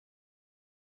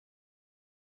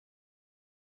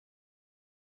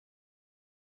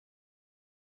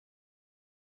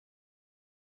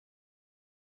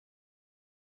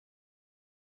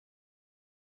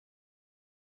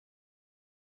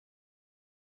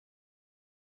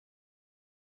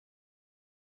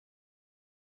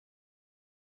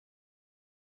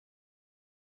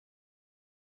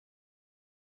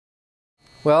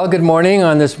Well, good morning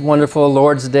on this wonderful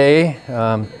Lord's Day.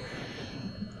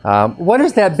 What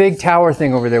is that big tower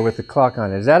thing over there with the clock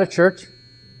on it? Is that a church?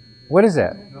 What is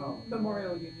that? No.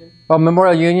 Memorial Union. Oh,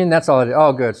 Memorial Union? That's all it is.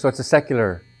 Oh, good. So it's a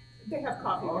secular. They have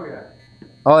coffee. Oh, yeah.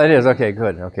 Oh, it is. Okay,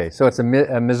 good. Okay, so it's a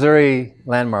Missouri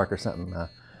landmark or something.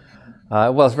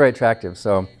 Well, it's very attractive.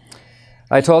 So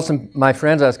I told my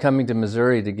friends I was coming to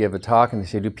Missouri to give a talk, and they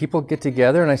said, "Do people get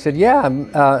together?" And I said,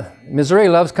 "Yeah, Missouri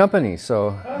loves company."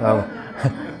 So,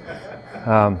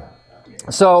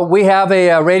 so we have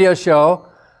a radio show,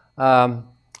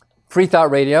 Free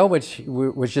Thought Radio, which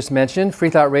was just mentioned. Free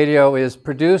Thought Radio is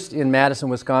produced in Madison,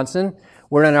 Wisconsin.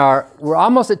 We're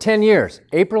almost at 10 years.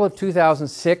 April of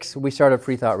 2006, we started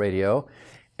Free Thought Radio.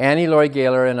 Annie Laurie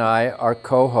Gaylor and I are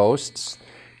co-hosts.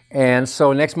 And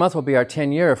so next month will be our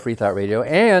 10-year of Free Thought Radio,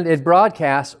 and it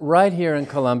broadcasts right here in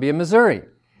Columbia, Missouri.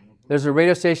 There's a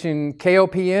radio station,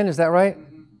 KOPN, is that right?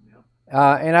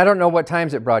 And I don't know what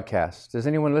times it broadcasts. Does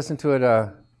anyone listen to it?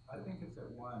 I think it's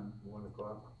at 1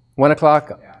 o'clock. 1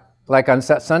 o'clock? Yeah. Like on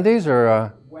Sundays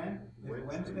or?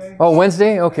 Wednesday. Oh,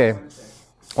 Wednesday? Okay.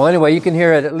 Well, anyway, you can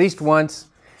hear it at least once.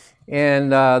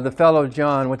 And the fellow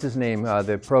John, what's his name,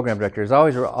 the program director, is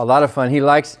always a lot of fun. He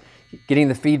likes getting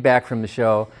the feedback from the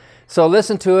show. So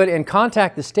listen to it and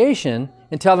contact the station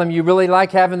and tell them you really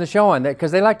like having the show on,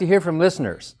 because they like to hear from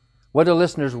listeners. What do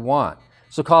listeners want?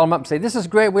 So call them up and say, "This is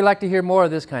great, we'd like to hear more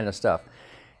of this kind of stuff."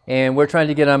 And we're trying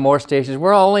to get on more stations.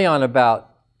 We're only on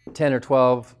about 10 or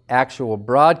 12 actual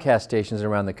broadcast stations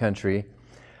around the country,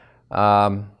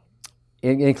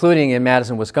 including in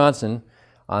Madison, Wisconsin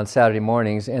on Saturday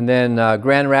mornings, and then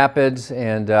Grand Rapids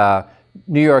and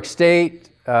New York State,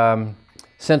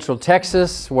 Central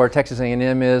Texas, where Texas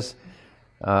A&M is,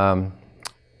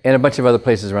 and a bunch of other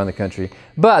places around the country.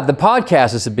 But the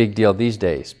podcast is a big deal these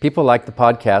days. People like the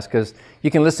podcast because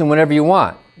you can listen whenever you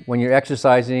want, when you're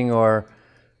exercising or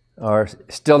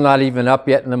still not even up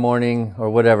yet in the morning or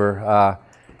whatever.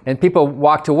 And people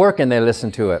walk to work and they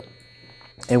listen to it.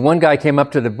 And one guy came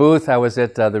up to the booth. I was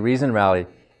at the Reason Rally.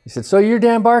 He said, "So you're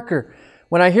Dan Barker.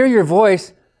 When I hear your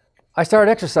voice, I start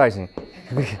exercising."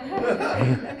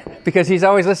 Because he's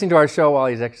always listening to our show while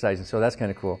he's exercising, so that's kind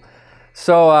of cool.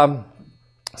 So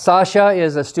SASHA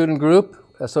is a student group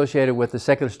associated with the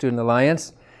Secular Student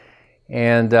Alliance,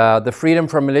 and the Freedom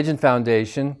from Religion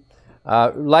Foundation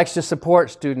likes to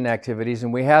support student activities,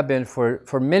 and we have been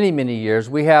for many, many years.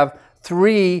 We have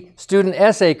 3 student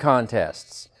essay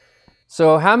contests.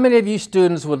 So how many of you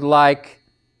students would like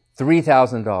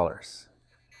 $3,000?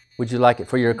 Would you like it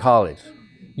for your college?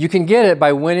 You can get it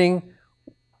by winning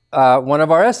one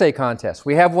of our essay contests.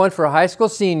 We have one for high school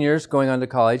seniors going on to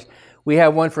college. We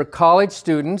have one for college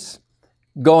students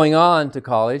going on to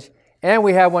college. And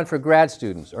we have one for grad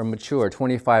students or mature,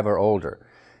 25 or older.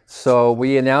 So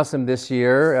we announced them this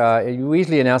year. We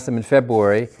usually announce them in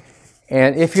February.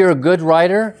 And if you're a good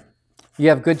writer, you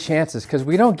have good chances, because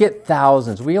we don't get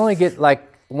thousands. We only get like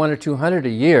 100 or 200 a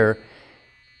year.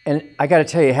 And I got to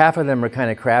tell you, half of them are kind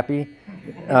of crappy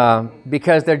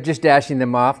because they're just dashing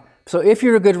them off. So if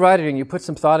you're a good writer and you put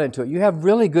some thought into it, you have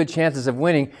really good chances of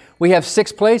winning. We have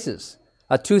 6 places: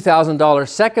 a $2,000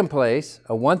 second place,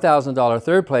 a $1,000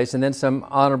 third place, and then some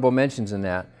honorable mentions in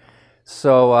that.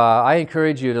 So I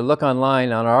encourage you to look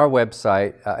online on our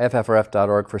website,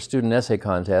 ffrf.org, for student essay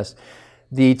contests.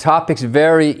 The topics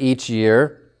vary each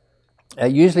year.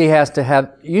 It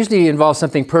usually involves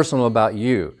something personal about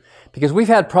you, because we've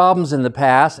had problems in the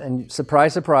past, and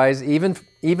surprise, surprise, even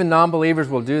non-believers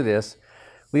will do this.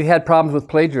 We've had problems with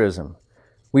plagiarism.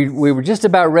 We were just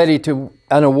about ready to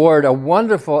award a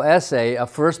wonderful essay a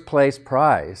first place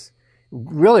prize,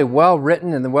 really well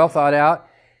written and well thought out.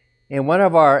 And one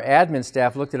of our admin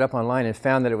staff looked it up online and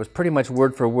found that it was pretty much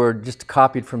word for word, just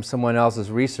copied from someone else's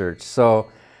research. So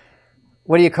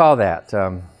what do you call that?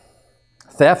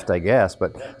 Theft, I guess.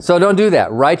 But so don't do that.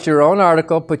 Write your own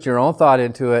article, put your own thought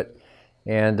into it,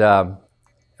 and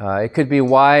it could be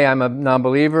why I'm a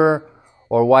non-believer,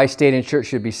 or why state and church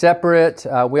should be separate.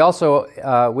 We also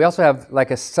have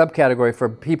like a subcategory for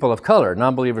people of color,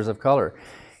 non-believers of color.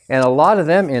 And a lot of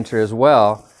them enter as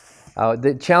well.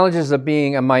 The challenges of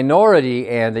being a minority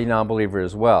and a non-believer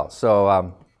as well.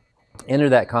 So enter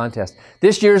that contest.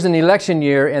 This year is an election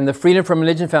year, and the Freedom from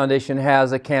Religion Foundation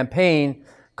has a campaign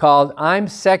called "I'm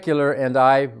Secular and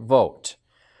I Vote."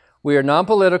 We are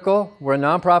non-political. We're a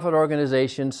nonprofit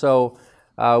organization, so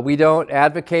we don't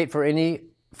advocate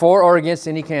for or against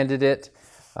any candidate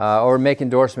or make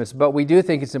endorsements, but we do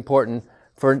think it's important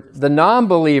for the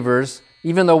non-believers,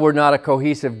 even though we're not a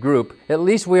cohesive group, at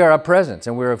least we are a presence,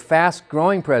 and we're a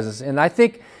fast-growing presence. And I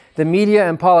think the media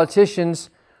and politicians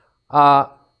are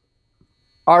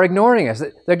are ignoring us.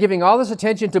 They're giving all this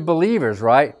attention to believers,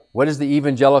 right? What is the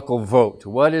evangelical vote?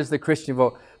 What is the Christian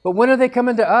vote? But when are they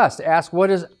coming to us to ask what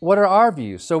are our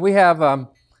views? So we have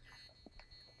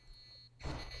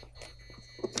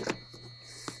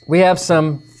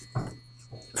some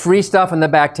free stuff on the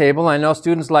back table. I know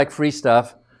students like free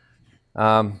stuff.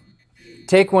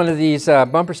 Take one of these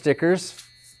bumper stickers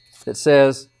that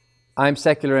says, "I'm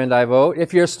secular and I vote."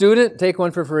 If you're a student, take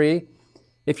one for free.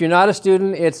 If you're not a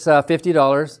student, it's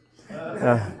 $50.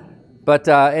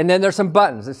 And then there's some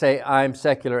buttons that say, "I'm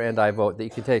secular and I vote," that you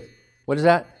can take. What is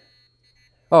that?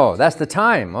 Oh, that's the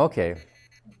time. Okay.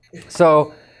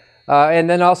 So, and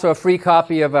then also a free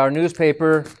copy of our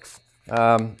newspaper,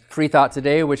 Free Thought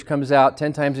Today, which comes out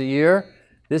 10 times a year.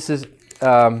 This is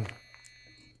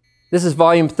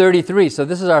volume 33. So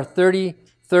this is our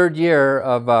 33rd year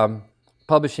of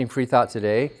publishing Free Thought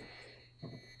Today.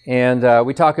 And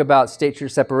we talk about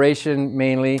state-church separation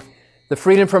mainly. The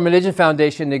Freedom from Religion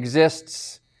Foundation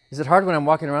exists. Is it hard when I'm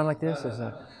walking around like this?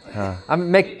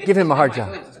 Give him a hard job.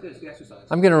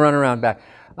 I'm going to run around back.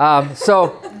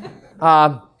 So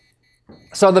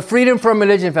the Freedom from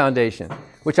Religion Foundation,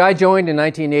 which I joined in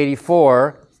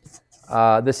 1984,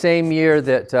 the same year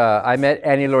that I met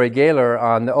Annie Laurie Gaylor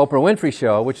on the Oprah Winfrey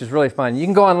Show, which is really fun. You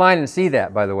can go online and see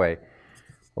that, by the way.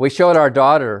 We showed our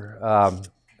daughter,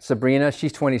 Sabrina,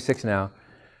 she's 26 now.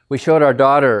 We showed our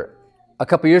daughter a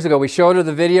couple years ago. We showed her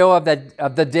the video of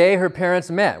the day her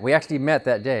parents met. We actually met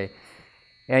that day.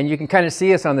 And you can kind of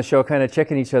see us on the show kind of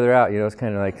checking each other out. You know, it's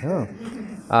kind of like, oh.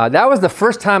 That was the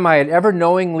first time I had ever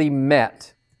knowingly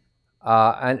met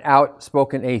an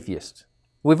outspoken atheist.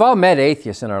 We've all met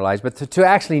atheists in our lives, but to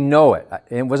actually know it.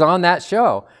 It was on that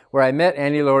show where I met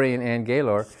Annie Laurie and Ann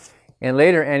Gaylor. And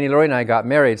later, Annie Laurie and I got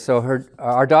married, so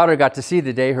our daughter got to see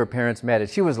the day her parents met. And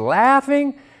she was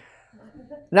laughing,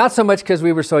 not so much because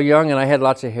we were so young and I had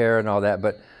lots of hair and all that,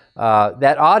 but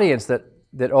that audience that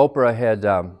Oprah had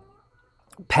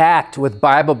packed with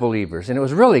Bible believers, and it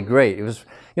was really great. It was,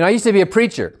 I used to be a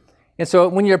preacher. And so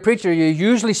when you're a preacher, you're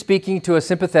usually speaking to a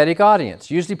sympathetic audience.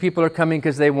 Usually people are coming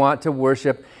because they want to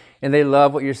worship and they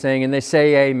love what you're saying and they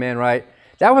say amen, right?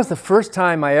 That was the first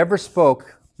time I ever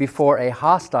spoke before a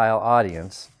hostile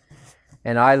audience,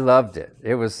 and I loved it.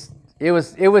 It was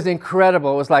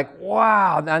incredible. It was like,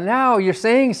 wow, now you're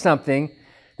saying something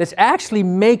that's actually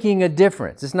making a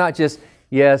difference. It's not just,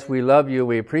 yes, we love you,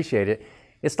 we appreciate it.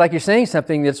 It's like you're saying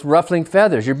something that's ruffling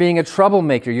feathers. You're being a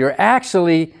troublemaker. You're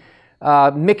actually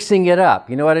mixing it up.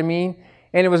 You know what I mean?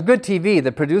 And it was good TV.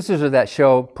 The producers of that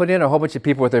show put in a whole bunch of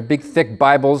people with their big, thick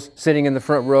Bibles sitting in the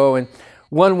front row, and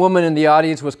one woman in the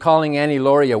audience was calling Annie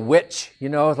Laurie a witch,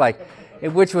 and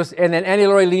then Annie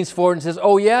Laurie leans forward and says,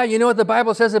 "Oh yeah, you know what the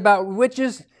Bible says about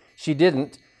witches?" She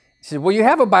didn't. She said, "Well, you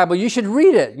have a Bible, you should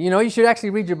read it. You should actually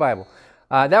read your Bible."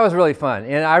 That was really fun.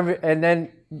 And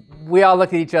then we all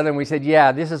looked at each other and we said,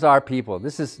 "Yeah, this is our people.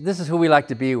 This is who we like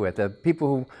to be with. The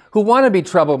people who want to be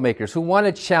troublemakers, who want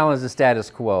to challenge the status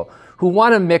quo, who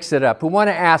want to mix it up, who want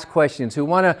to ask questions, who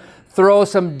want to throw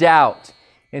some doubt,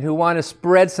 and who want to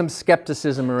spread some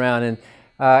skepticism around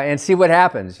and see what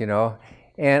happens,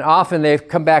 And often they've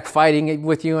come back fighting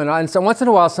with you, and so once in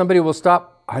a while somebody will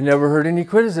stop. I never heard any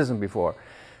criticism before.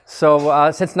 So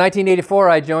since 1984,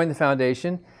 I joined the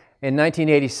foundation. In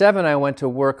 1987, I went to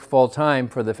work full-time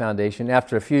for the foundation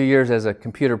after a few years as a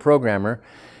computer programmer,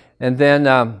 and then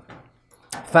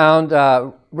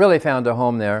really found a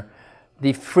home there.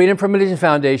 The Freedom from Religion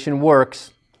Foundation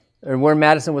works. And we're in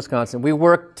Madison, Wisconsin. We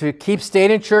work to keep state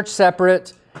and church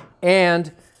separate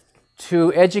and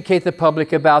to educate the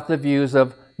public about the views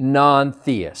of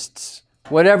non-theists,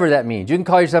 whatever that means. You can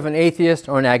call yourself an atheist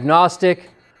or an agnostic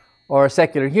or a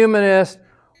secular humanist,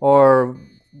 or,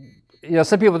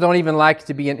 some people don't even like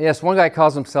to be an ist. One guy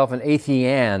calls himself an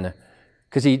athean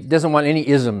because he doesn't want any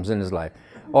isms in his life.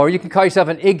 Or you can call yourself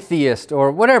an igtheist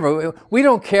or whatever. We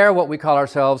don't care what we call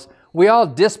ourselves. We all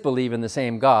disbelieve in the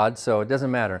same God, so it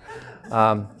doesn't matter.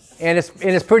 And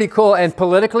it's pretty cool. And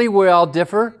politically, we all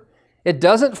differ. It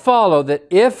doesn't follow that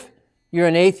if you're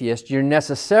an atheist, you're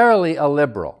necessarily a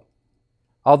liberal.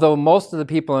 Although most of the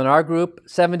people in our group,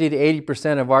 70 to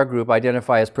 80% of our group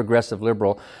identify as progressive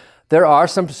liberal, there are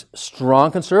some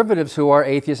strong conservatives who are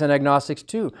atheists and agnostics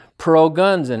too,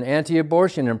 pro-guns and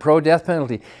anti-abortion and pro-death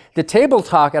penalty. The table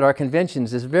talk at our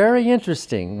conventions is very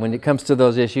interesting when it comes to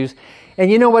those issues. And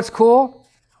you know what's cool?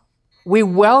 We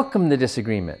welcome the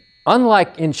disagreement.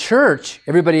 Unlike in church,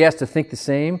 everybody has to think the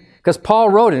same. Because Paul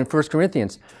wrote in 1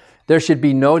 Corinthians, there should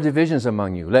be no divisions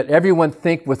among you. Let everyone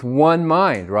think with one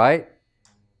mind, right?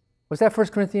 Was that 1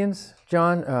 Corinthians,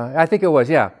 John? I think it was,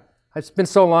 yeah. It's been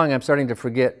so long, I'm starting to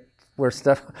forget where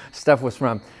stuff was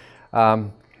from.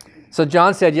 So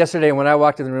John said yesterday when I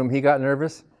walked in the room, he got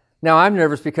nervous. Now I'm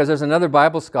nervous because there's another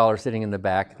Bible scholar sitting in the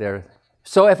back there.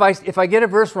 So if I get a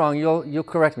verse wrong, you'll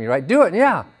correct me, right? Do it,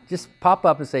 yeah. Just pop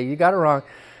up and say, you got it wrong.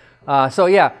 So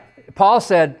yeah, Paul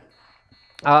said,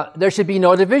 there should be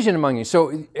no division among you.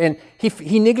 So, and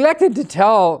he neglected to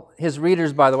tell his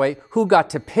readers, by the way, who got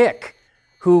to pick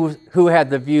who had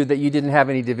the view that you didn't have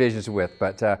any divisions with.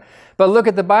 But look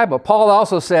at the Bible. Paul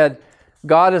also said,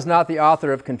 God is not the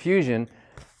author of confusion,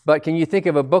 but can you think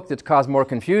of a book that's caused more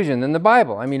confusion than the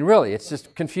Bible? I mean, really, it's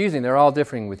just confusing. They're all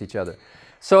differing with each other.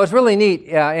 So it's really neat.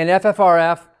 In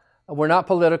FFRF, we're not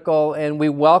political, and we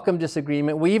welcome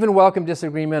disagreement. We even welcome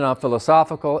disagreement on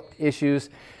philosophical issues,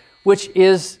 which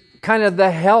is kind of the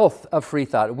health of free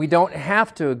thought. We don't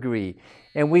have to agree.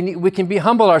 And we can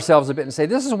humble ourselves a bit and say,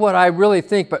 this is what I really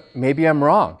think, but maybe I'm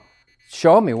wrong.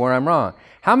 Show me where I'm wrong.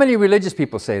 How many religious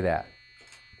people say that?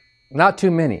 Not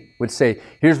too many would say,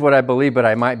 here's what I believe, but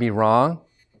I might be wrong.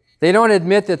 They don't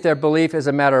admit that their belief is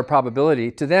a matter of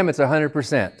probability. To them, it's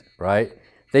 100%, right?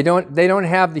 They don't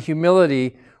have the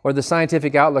humility or the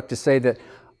scientific outlook to say that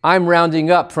I'm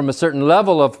rounding up from a certain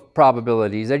level of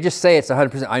probabilities. They just say it's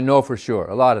 100%. I know for sure,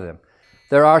 a lot of them.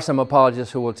 There are some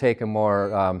apologists who will take a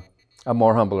more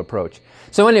humble approach.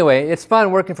 So anyway, it's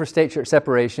fun working for State Church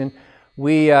Separation.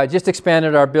 We just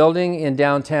expanded our building in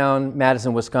downtown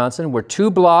Madison, Wisconsin. We're 2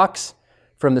 blocks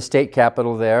from the state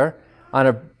capitol there, on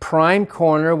a prime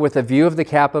corner with a view of the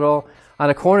Capitol, on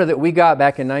a corner that we got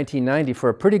back in 1990 for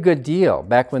a pretty good deal,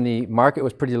 back when the market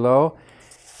was pretty low.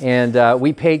 And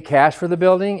we paid cash for the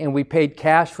building, and we paid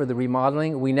cash for the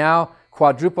remodeling. We now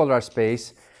quadrupled our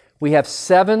space. We have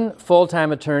 7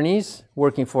 full-time attorneys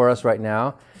working for us right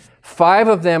now. 5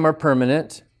 of them are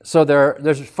permanent. So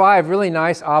there's 5 really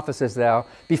nice offices now.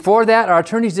 Before that, our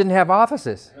attorneys didn't have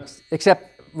offices,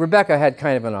 except Rebecca had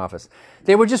kind of an office.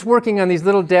 They were just working on these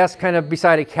little desks kind of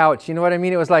beside a couch. You know what I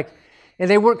mean? It was like, and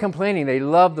they weren't complaining. They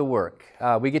loved the work.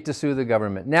 We get to sue the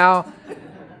government. Now,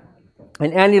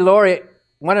 and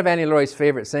one of Annie Laurie's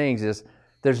favorite sayings is,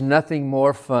 there's nothing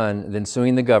more fun than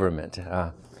suing the government.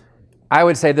 I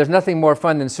would say there's nothing more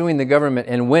fun than suing the government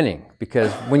and winning,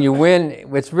 because when you win,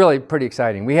 it's really pretty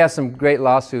exciting. We have some great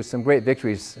lawsuits, some great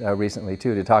victories recently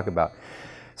too to talk about.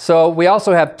 So we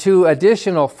also have 2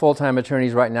 additional full-time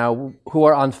attorneys right now who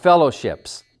are on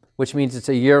fellowships, which means it's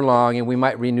a year long and we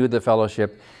might renew the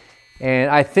fellowship. And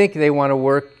I think they want to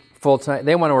work full-time,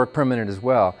 they want to work permanent as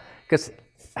well. Because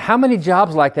how many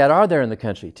jobs like that are there in the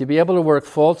country? To be able to work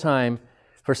full-time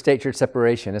for State Church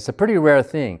Separation. It's a pretty rare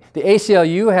thing. The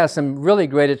ACLU has some really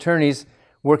great attorneys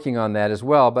working on that as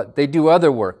well, but they do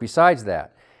other work besides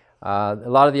that. A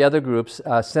lot of the other groups,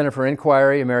 Center for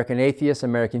Inquiry, American Atheists,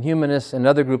 American Humanists, and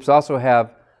other groups also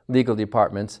have legal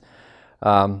departments.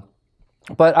 But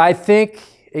I think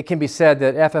it can be said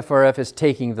that FFRF is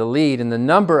taking the lead in the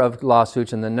number of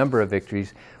lawsuits and the number of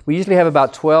victories. We usually have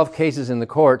about 12 cases in the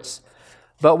courts,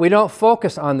 but we don't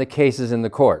focus on the cases in the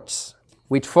courts.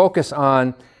 We focus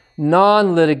on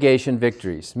non-litigation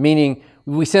victories, meaning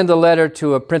we send a letter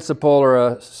to a principal or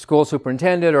a school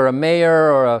superintendent or a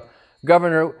mayor or a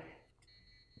governor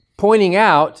pointing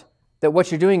out that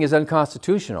what you're doing is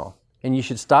unconstitutional and you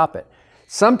should stop it.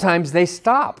 Sometimes they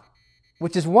stop,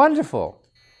 which is wonderful.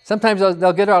 Sometimes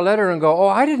they'll get our letter and go, oh,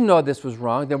 I didn't know this was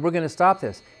wrong, then we're going to stop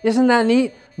this. Isn't that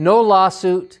neat? No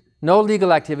lawsuit, no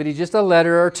legal activity, just a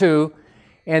letter or 2,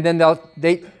 and then they'll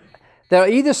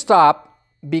either stop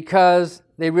because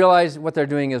they realize what they're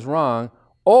doing is wrong,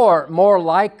 or more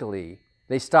likely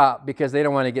they stop because they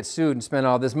don't want to get sued and spend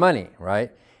all this money,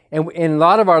 right? And in a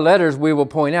lot of our letters, we will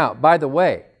point out, by the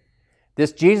way,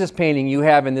 this Jesus painting you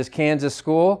have in this Kansas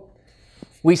school,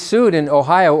 we sued in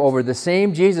Ohio over the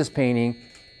same Jesus painting,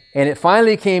 and it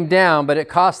finally came down, but it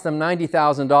cost them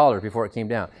 $90,000 before it came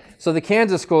down. So the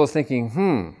Kansas school is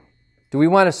thinking, do we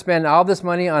want to spend all this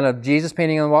money on a Jesus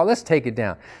painting on the wall? Let's take it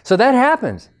down. So that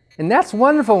happens. And that's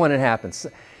wonderful when it happens.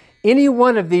 Any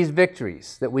one of these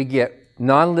victories that we get,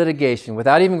 non-litigation,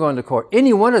 without even going to court,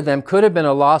 any one of them could have been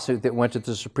a lawsuit that went to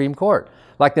the Supreme Court.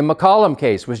 Like the McCollum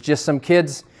case was just some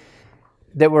kids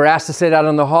that were asked to sit out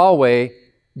in the hallway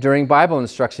during Bible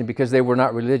instruction because they were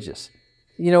not religious.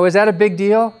 You know, is that a big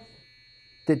deal?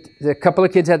 That a couple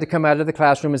of kids had to come out of the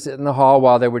classroom and sit in the hall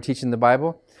while they were teaching the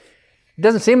Bible? It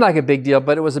doesn't seem like a big deal,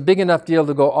 but it was a big enough deal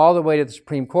to go all the way to the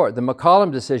Supreme Court. The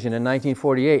McCollum decision in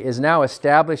 1948 is now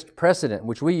established precedent,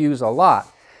 which we use a lot.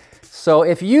 So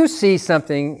if you see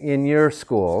something in your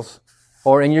schools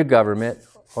or in your government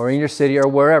or in your city or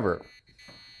wherever,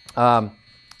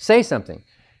 say something.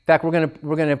 In fact,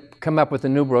 we're going to come up with a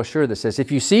new brochure that says, if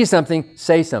you see something,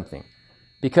 say something.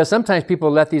 Because sometimes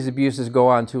people let these abuses go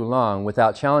on too long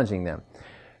without challenging them.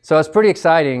 So it's pretty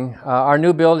exciting. Our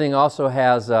new building also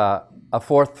has a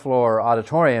fourth floor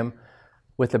auditorium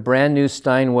with a brand new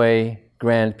Steinway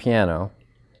grand piano.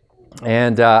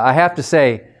 And I have to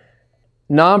say,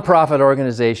 nonprofit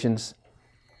organizations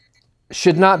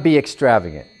should not be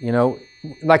extravagant.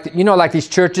 Like these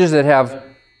churches that have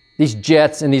these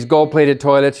jets and these gold-plated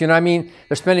toilets. You know what I mean?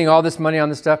 They're spending all this money on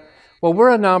this stuff. Well,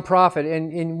 we're a nonprofit,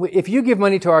 and if you give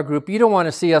money to our group, you don't want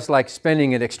to see us like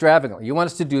spending it extravagantly. You want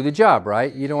us to do the job,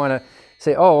 right? You don't want to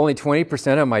say, oh, only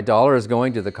 20% of my dollar is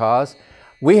going to the cause.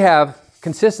 We have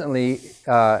consistently,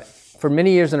 for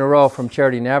many years in a row from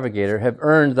Charity Navigator, have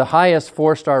earned the highest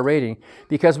 4-star rating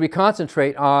because we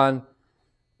concentrate on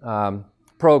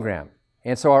program.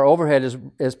 And so our overhead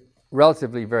is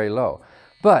relatively very low.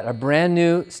 But a brand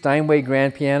new Steinway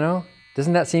grand piano,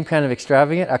 doesn't that seem kind of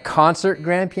extravagant? A concert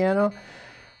grand piano?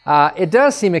 It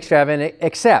does seem extravagant,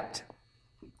 except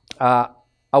a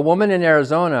woman in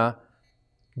Arizona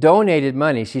donated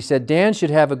money. She said, Dan should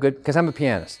have a good, because I'm a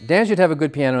pianist, Dan should have a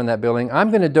good piano in that building. I'm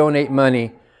going to donate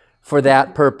money for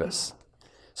that purpose.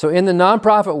 So in the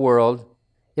nonprofit world,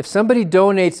 if somebody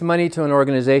donates money to an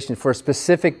organization for a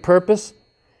specific purpose,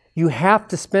 you have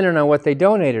to spend it on what they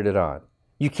donated it on.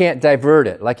 You can't divert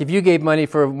it. Like if you gave money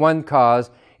for one cause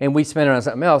and we spend it on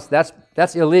something else,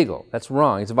 that's illegal. That's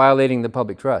wrong. It's violating the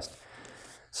public trust.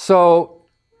 So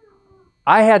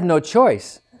I had no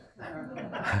choice.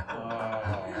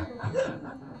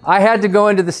 I had to go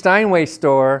into the Steinway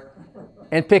store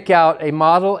and pick out a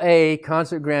Model A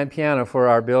concert grand piano for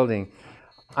our building.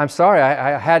 I'm sorry,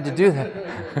 I had to do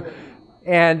that.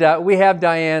 And we have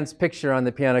Diane's picture on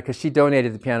the piano because she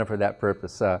donated the piano for that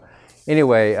purpose.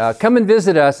 Anyway, come and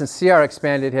visit us and see our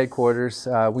expanded headquarters.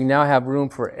 We now have room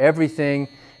for everything,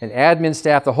 an admin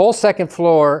staff. The whole second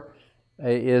floor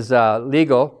is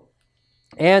legal.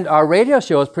 And our radio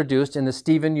show is produced in the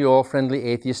Stephen Ewell Friendly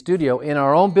Atheist Studio in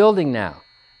our own building now,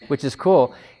 which is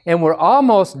cool. And we're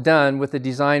almost done with the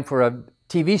design for a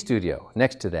TV studio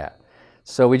next to that.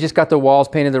 So we just got the walls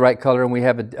painted the right color, and we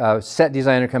have a set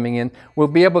designer coming in. We'll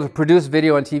be able to produce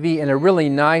video and TV in a really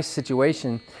nice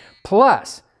situation.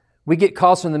 Plus, we get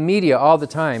calls from the media all the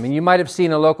time. And you might have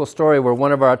seen a local story where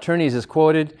one of our attorneys is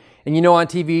quoted. And you know on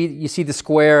TV, you see the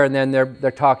square, and then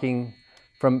they're talking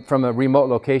from a remote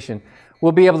location.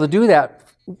 We'll be able to do that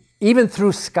even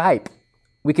through Skype.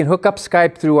 We can hook up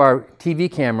Skype through our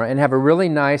TV camera and have a really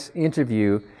nice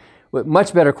interview with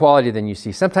much better quality than you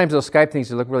see. Sometimes those Skype things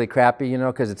look really crappy,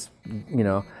 because it's,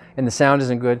 and the sound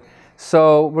isn't good.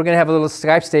 So we're going to have a little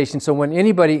Skype station, so when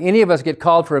any of us get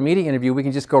called for a media interview, we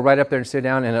can just go right up there and sit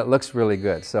down, and it looks really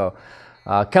good. So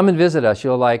come and visit us.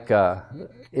 You'll like,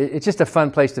 it's just a fun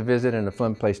place to visit and a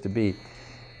fun place to be.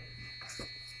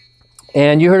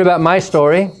 And you heard about my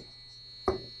story.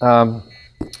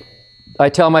 I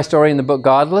tell my story in the book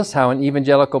Godless, how an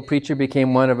evangelical preacher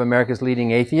became one of America's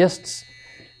leading atheists.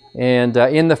 And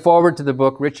in the foreword to the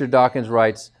book, Richard Dawkins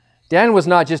writes, Dan was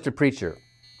not just a preacher.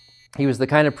 He was the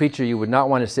kind of preacher you would not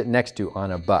want to sit next to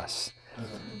on a bus.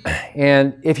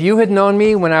 And if you had known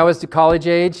me when I was to college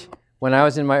age, when I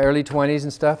was in my early 20s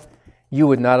and stuff, you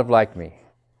would not have liked me.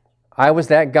 I was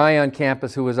that guy on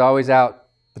campus who was always out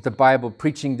with the Bible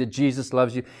preaching that Jesus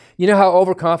loves you. You know how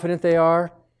overconfident they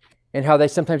are? And how they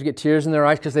sometimes get tears in their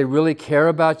eyes because they really care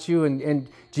about you and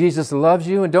Jesus loves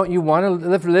you, and don't you want to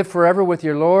live forever with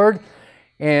your Lord?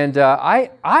 And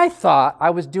I thought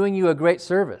I was doing you a great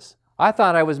service. I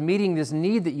thought I was meeting this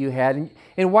need that you had.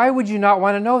 And why would you not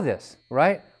want to know this,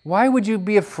 right? Why would you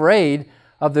be afraid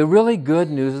of the really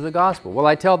good news of the gospel? Well,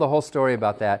 I tell the whole story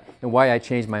about that and why I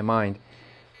changed my mind.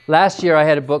 Last year I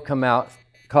had a book come out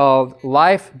called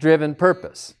Life-Driven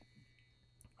Purpose.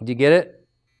 Did you get it?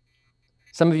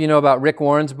 Some of you know about Rick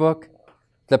Warren's book,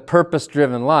 The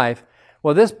Purpose-Driven Life.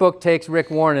 Well, this book takes Rick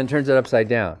Warren and turns it upside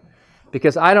down,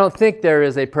 because I don't think there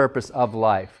is a purpose of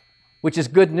life, which is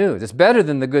good news. It's better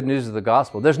than the good news of the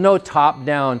gospel. There's no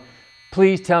top-down,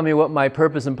 please tell me what my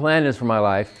purpose and plan is for my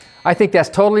life. I think that's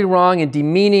totally wrong and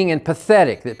demeaning and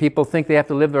pathetic that people think they have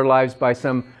to live their lives by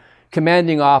some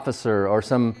commanding officer or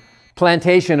some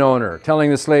plantation owner telling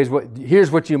the slaves,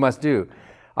 here's what you must do.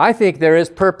 I think there is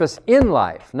purpose in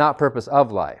life, not purpose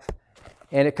of life.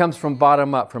 And it comes from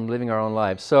bottom up, from living our own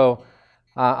lives. So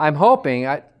I'm hoping,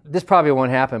 this probably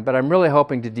won't happen, but I'm really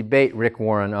hoping to debate Rick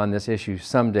Warren on this issue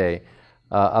someday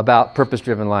about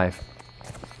purpose-driven life.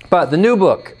 But the new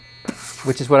book,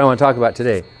 which is what I want to talk about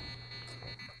today,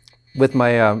 with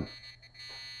my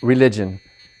religion.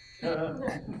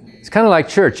 It's kind of like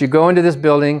church. You go into this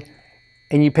building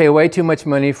and you pay way too much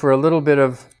money for a little bit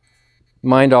of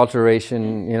mind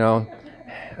alteration,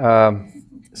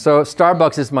 So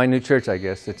Starbucks is my new church, I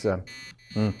guess. It's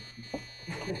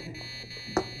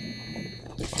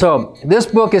So this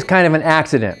book is kind of an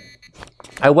accident.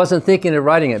 I wasn't thinking of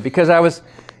writing it because I was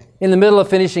in the middle of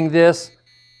finishing this,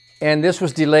 and this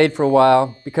was delayed for a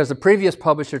while because the previous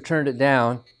publisher turned it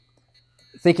down,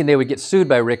 thinking they would get sued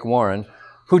by Rick Warren,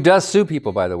 who does sue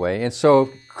people, by the way. And so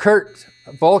Kurt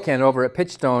Volkan over at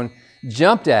Pitchstone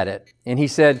jumped at it, and he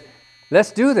said,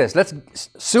 let's do this. Let's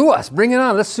sue us. Bring it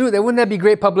on. Let's sue. Wouldn't that be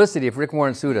great publicity if Rick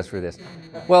Warren sued us for this?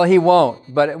 Well, he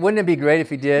won't, but wouldn't it be great if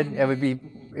he did? It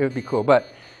would be cool. But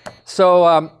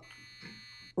so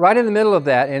right in the middle of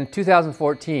that, in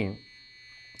 2014,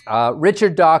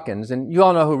 Richard Dawkins, and you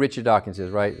all know who Richard Dawkins is,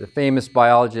 right? The famous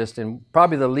biologist and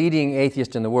probably the leading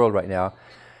atheist in the world right now.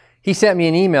 He sent me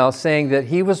an email saying that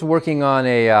he was working on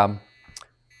a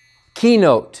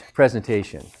keynote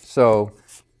presentation. So,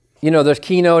 you know, there's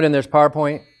Keynote and there's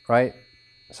PowerPoint, right?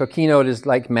 So Keynote is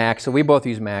like Mac, so we both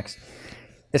use Macs.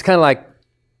 It's kind of like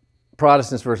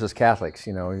Protestants versus Catholics,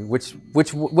 you know.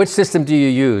 Which system do you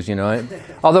use, you know?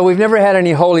 Although we've never had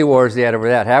any holy wars yet over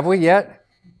that, have we yet?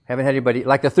 Haven't had anybody,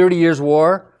 like the 30 Years'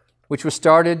 War, which was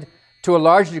started to a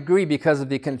large degree because of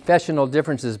the confessional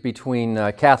differences between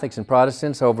Catholics and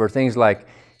Protestants over things like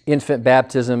infant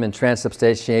baptism and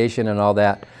transubstantiation and all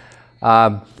that.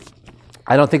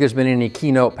 I don't think there's been any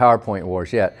Keynote PowerPoint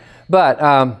wars yet.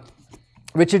 But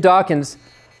Richard Dawkins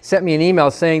sent me an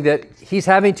email saying that he's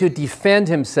having to defend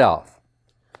himself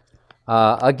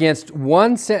against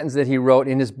one sentence that he wrote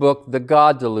in his book, The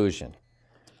God Delusion.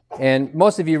 And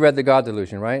most of you read The God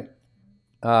Delusion, right?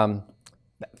 In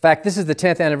fact, this is the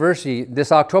 10th anniversary.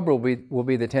 This October will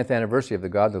be the 10th anniversary of The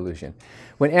God Delusion.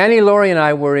 When Annie, Laurie, and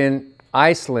I were in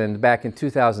Iceland back in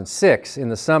 2006 in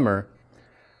the summer,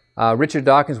 Richard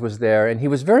Dawkins was there, and he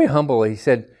was very humble. He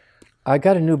said, I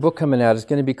got a new book coming out. It's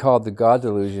going to be called The God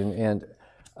Delusion.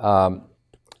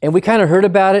 And we kind of heard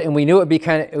about it, and we knew it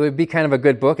would be kind of a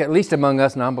good book, at least among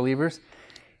us non-believers.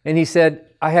 And he said,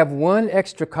 I have one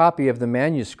extra copy of the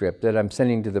manuscript that I'm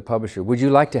sending to the publisher. Would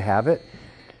you like to have it?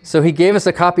 So he gave us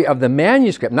a copy of the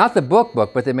manuscript, not the book,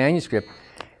 but the manuscript.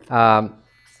 And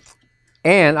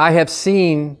I have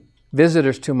seen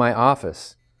visitors to my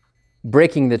office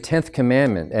breaking the 10th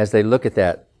commandment as they look at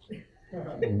that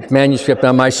manuscript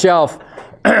on my shelf,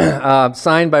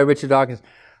 signed by Richard Dawkins.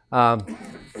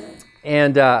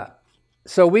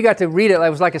 So we got to read it. It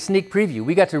was like a sneak preview.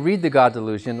 We got to read The God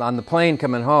Delusion on the plane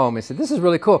coming home and said, this is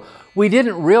really cool. We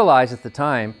didn't realize at the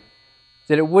time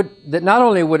that not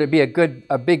only would it be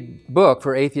a big book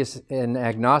for atheists and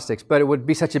agnostics, but it would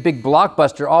be such a big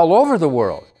blockbuster all over the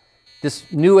world.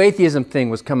 This new atheism thing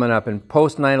was coming up and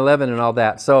post 9/11 and all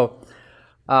that. So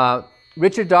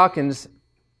Richard Dawkins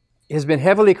has been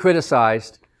heavily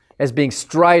criticized as being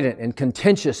strident and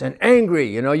contentious and angry.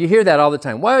 You know, you hear that all the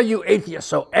time. Why are you atheists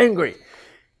so angry?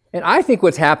 And I think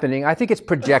what's happening, I think it's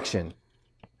projection.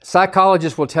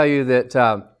 Psychologists will tell you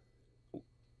that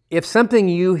if something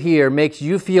you hear makes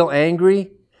you feel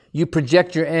angry, you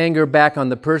project your anger back on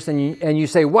the person and you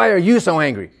say, why are you so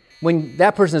angry? When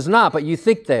that person is not, but you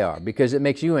think they are because it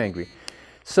makes you angry.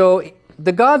 So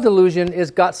The God Delusion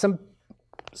has got some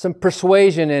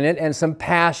persuasion in it and some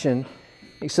passion,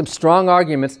 some strong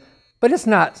arguments, but it's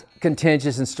not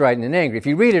contentious and strident and angry. If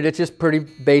you read it, it's just pretty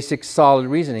basic, solid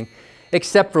reasoning,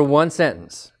 except for one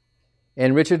sentence.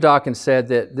 And Richard Dawkins said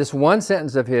that this one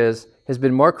sentence of his has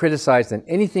been more criticized than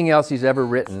anything else he's ever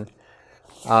written,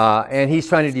 and he's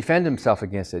trying to defend himself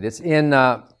against it. It's in,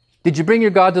 did you bring your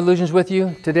God Delusions with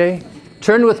you today?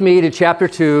 Turn with me to chapter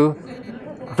 2,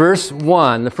 verse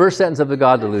 1, the first sentence of The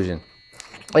God Delusion.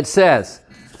 It says,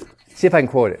 see if I can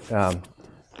quote it.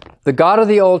 The God of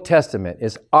the Old Testament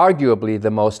is arguably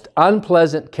the most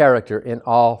unpleasant character in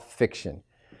all fiction.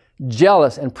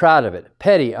 Jealous and proud of it,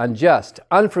 petty, unjust,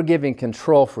 unforgiving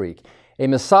control freak, a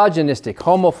misogynistic,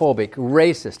 homophobic,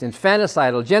 racist,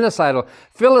 infanticidal, genocidal,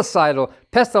 filicidal,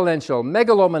 pestilential,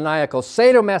 megalomaniacal,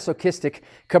 sadomasochistic,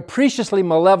 capriciously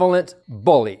malevolent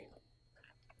bully.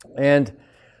 And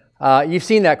you've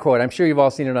seen that quote. I'm sure you've all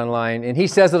seen it online. And he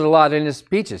says it a lot in his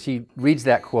speeches. He reads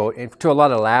that quote to a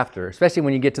lot of laughter, especially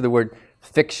when you get to the word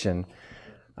fiction.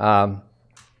 In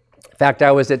fact,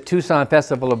 I was at Tucson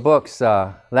Festival of Books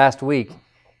last week,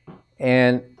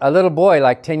 and a little boy,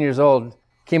 like 10 years old,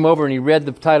 came over and he read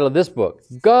the title of this book,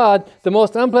 God, the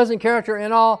most unpleasant character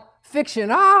in all fiction.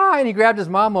 And he grabbed his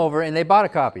mom over, and they bought a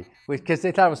copy because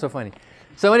they thought it was so funny.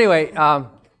 So anyway,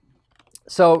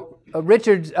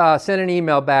 Richard sent an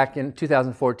email back in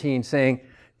 2014 saying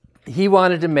he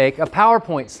wanted to make a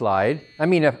PowerPoint slide,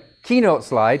 a keynote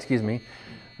slide, excuse me.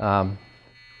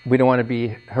 We don't want to be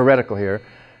heretical here.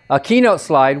 A keynote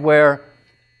slide where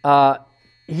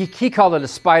he called it a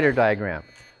spider diagram,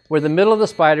 where the middle of the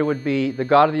spider would be the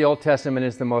God of the Old Testament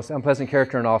is the most unpleasant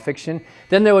character in all fiction.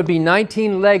 Then there would be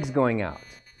 19 legs going out.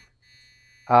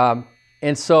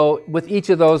 And so with each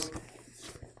of those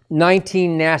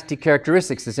 19 nasty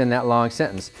characteristics that's in that long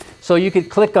sentence. So you could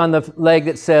click on the leg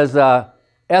that says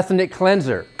ethnic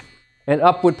cleanser, and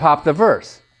up would pop the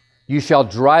verse. You shall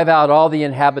drive out all the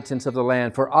inhabitants of the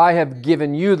land, for I have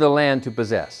given you the land to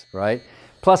possess, right?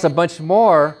 Plus a bunch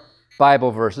more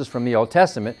Bible verses from the Old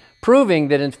Testament, proving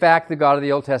that in fact the God of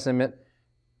the Old Testament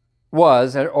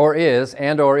was or is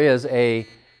an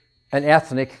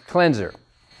ethnic cleanser.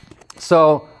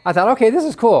 So I thought, okay, this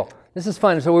is cool. This is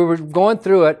fun. So we were going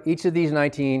through it, each of these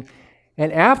 19,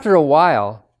 and after a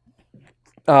while,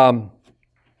 the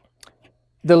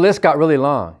list got really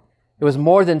long. It was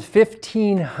more than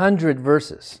 1,500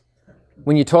 verses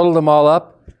when you totaled them all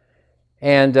up.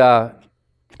 And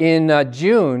in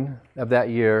June of that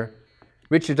year,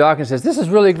 Richard Dawkins says, this is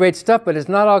really great stuff, but it's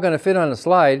not all going to fit on a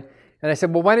slide. And I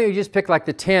said, well, why don't you just pick like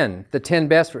the 10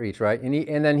 best for each, right?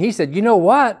 And then he said, you know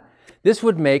what? This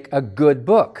would make a good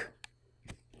book.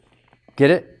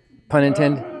 Get it? Pun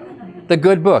intended. The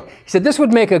good book. He said, this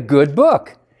would make a good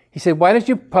book. He said, why don't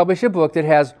you publish a book that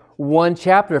has one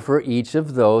chapter for each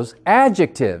of those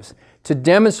adjectives to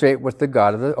demonstrate what the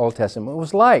God of the Old Testament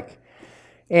was like?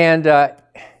 And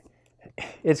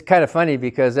it's kind of funny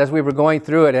because as we were going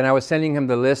through it and I was sending him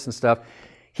the list and stuff,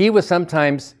 he was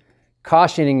sometimes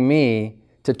cautioning me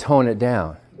to tone it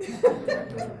down.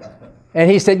 And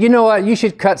he said, you know what, you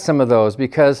should cut some of those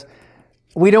because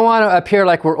we don't want to appear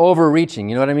like we're overreaching,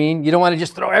 you know what I mean? You don't want to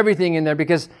just throw everything in there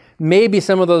because maybe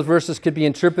some of those verses could be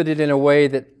interpreted in a way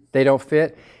that they don't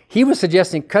fit. He was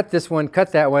suggesting cut this one,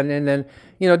 cut that one, and then,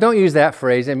 you know, don't use that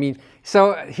phrase. I mean,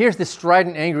 so here's this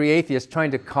strident, angry atheist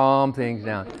trying to calm things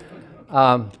down.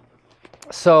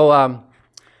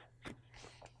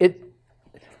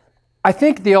 I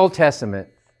think the Old Testament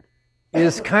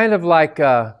is kind of like,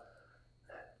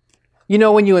 you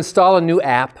know, when you install a new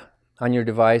app on your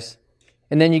device,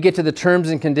 and then you get to the terms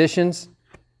and conditions,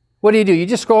 what do? You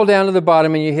just scroll down to the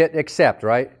bottom and you hit accept,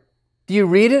 right? Do you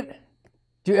read it?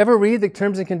 Do you ever read the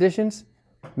terms and conditions?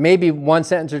 Maybe one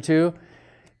sentence or two.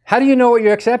 How do you know what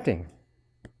you're accepting?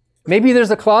 Maybe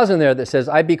there's a clause in there that says,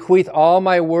 I bequeath all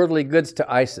my worldly goods to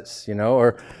ISIS, you know,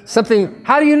 or something.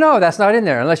 How do you know that's not in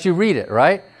there unless you read it,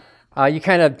 right? You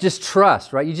kind of just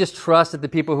trust, right? You just trust that the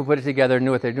people who put it together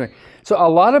knew what they're doing. So a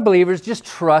lot of believers just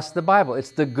trust the Bible.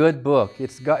 It's the good book.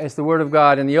 It's the Word of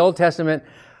God. In the Old Testament,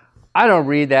 I don't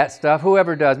read that stuff.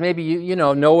 Whoever does. Maybe, you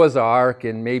know, Noah's Ark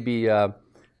and maybe,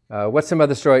 what's some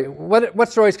other story?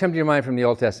 What stories come to your mind from the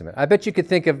Old Testament? I bet you could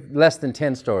think of less than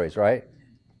 10 stories, right?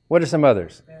 What are some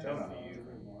others?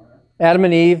 Adam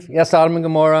and Eve. Yeah, Sodom and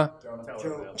Gomorrah.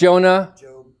 Jonah.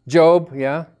 Job,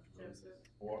 yeah.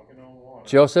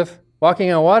 Joseph.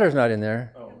 Walking on water is not in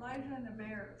there. Elijah and the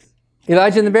bears.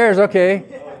 Elijah and the bears,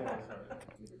 okay.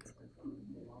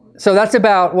 So that's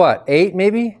about, what, 8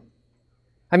 maybe?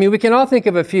 I mean, we can all think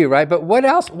of a few, right? But what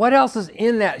else? What else is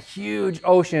in that huge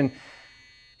ocean?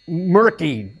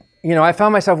 Murky. You know, I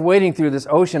found myself wading through this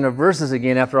ocean of verses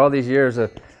again after all these years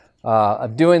of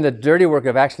doing the dirty work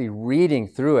of actually reading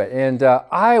through it. And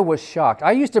I was shocked.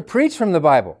 I used to preach from the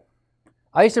Bible.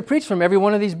 I used to preach from every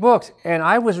one of these books. And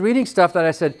I was reading stuff that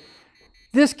I said,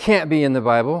 this can't be in the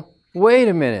Bible. Wait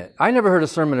a minute. I never heard a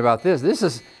sermon about this. This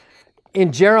is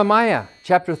in Jeremiah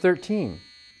chapter 13,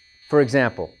 for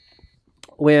example,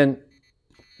 when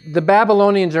the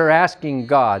Babylonians are asking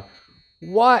God,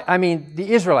 why, I mean,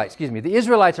 the Israelites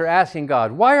are asking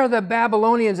God, why are the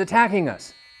Babylonians attacking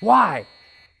us? Why?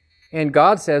 And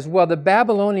God says, well, the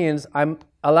Babylonians, I'm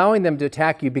allowing them to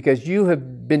attack you because you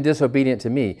have been disobedient to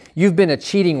me. You've been a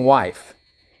cheating wife.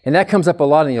 And that comes up a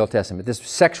lot in the Old Testament, this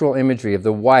sexual imagery of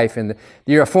the wife, and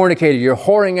you're a fornicator, you're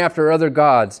whoring after other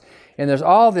gods. And there's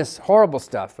all this horrible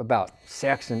stuff about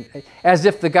sex, and as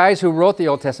if the guys who wrote the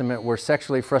Old Testament were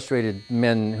sexually frustrated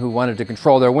men who wanted to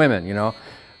control their women, you know,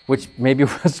 which maybe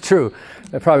was true.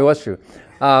 That probably was true.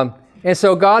 And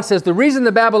so God says, the reason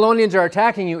the Babylonians are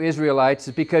attacking you, Israelites,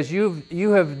 is because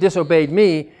you have disobeyed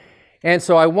me. And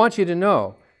so I want you to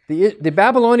know, the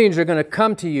Babylonians are going to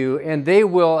come to you and they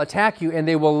will attack you and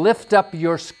they will lift up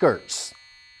your skirts.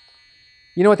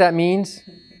 You know what that means?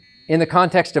 In the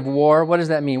context of war, what does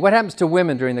that mean? What happens to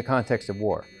women during the context of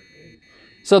war?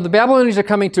 So the Babylonians are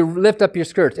coming to lift up your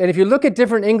skirts. And if you look at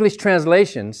different English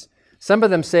translations, some of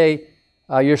them say,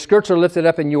 your skirts are lifted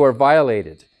up and you are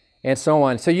violated, and so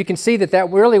on. So you can see that that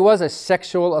really was a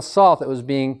sexual assault that was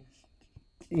being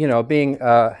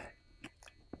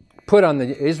put on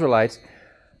the Israelites.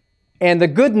 And the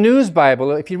Good News Bible,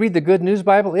 if you read the Good News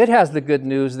Bible, it has the good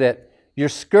news that your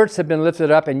skirts have been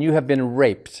lifted up and you have been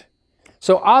raped.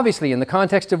 So obviously, in the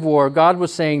context of war, God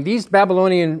was saying, these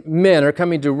Babylonian men are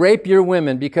coming to rape your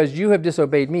women because you have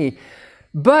disobeyed me.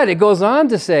 But it goes on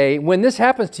to say, when this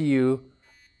happens to you,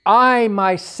 I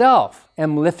myself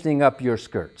am lifting up your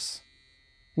skirts.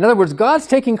 In other words, God's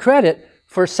taking credit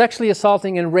for sexually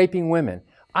assaulting and raping women.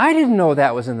 I didn't know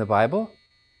that was in the Bible.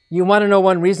 You want to know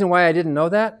one reason why I didn't know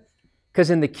that?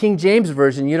 Because in the King James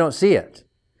Version, you don't see it.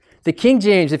 The King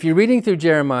James, if you're reading through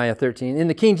Jeremiah 13, in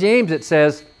the King James it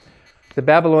says, the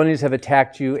Babylonians have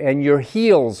attacked you and your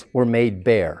heels were made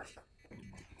bare.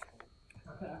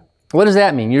 What does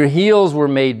that mean? Your heels were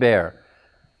made bare.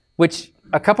 Which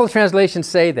a couple of translations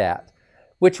say that,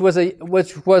 which was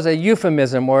a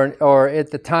euphemism or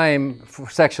at the time for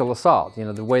sexual assault, you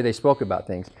know, the way they spoke about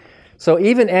things. So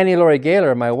even Annie Laurie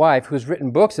Gaylor, my wife, who's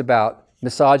written books about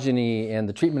misogyny and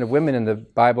the treatment of women in the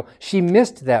Bible, she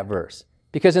missed that verse.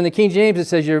 Because in the King James it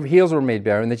says your heels were made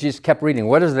bare, and then she just kept reading.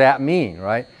 What does that mean,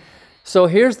 right? So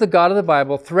here's the God of the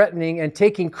Bible threatening and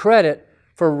taking credit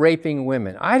for raping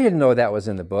women. I didn't know that was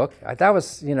in the book. That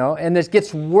was, you know, and this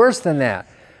gets worse than that.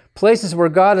 Places where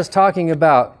God is talking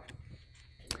about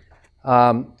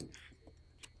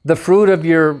the fruit of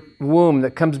your womb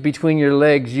that comes between your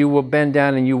legs, you will bend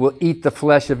down and you will eat the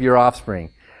flesh of your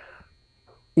offspring.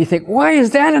 You think, why is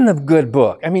that in the good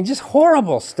book? I mean, just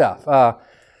horrible stuff.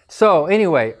 So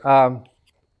anyway,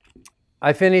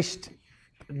 I finished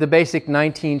the basic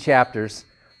 19 chapters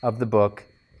of the book,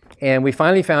 and we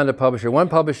finally found a publisher. One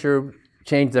publisher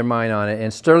changed their mind on it,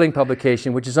 and Sterling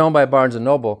Publication, which is owned by Barnes &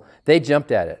 Noble, they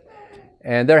jumped at it.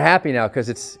 And they're happy now because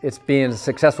it's being a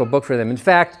successful book for them. In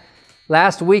fact,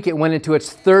 last week it went into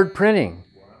its 3rd printing,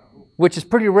 which is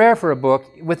pretty rare for a book,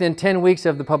 within 10 weeks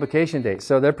of the publication date.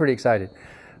 So they're pretty excited.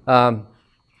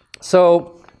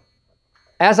 So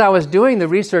as I was doing the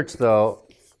research, though,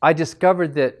 I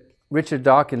discovered that Richard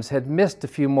Dawkins had missed a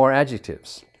few more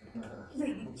adjectives.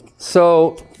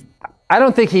 So I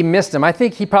don't think he missed them. I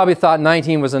think he probably thought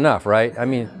 19 was enough, right? I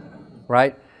mean,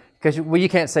 right? Because, well, you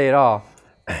can't say it all.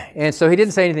 And so he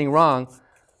didn't say anything wrong.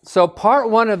 So part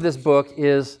 1 of this book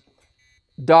is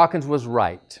Dawkins was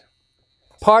right.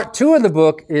 Part 2 of the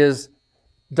book is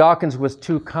Dawkins was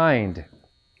too kind.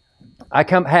 I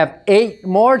have 8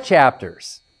 more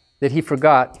chapters that he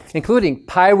forgot, including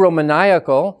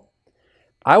pyromaniacal.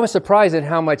 I was surprised at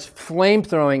how much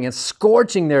flame-throwing and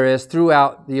scorching there is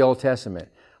throughout the Old Testament.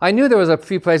 I knew there was a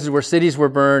few places where cities were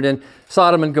burned, and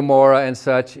Sodom and Gomorrah and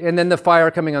such, and then the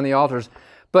fire coming on the altars.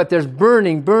 But there's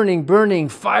burning, burning, burning,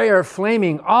 fire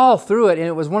flaming all through it, and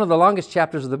it was one of the longest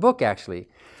chapters of the book, actually.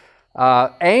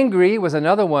 Angry was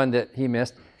another one that he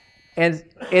missed. And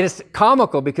it's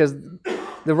comical because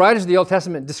the writers of the Old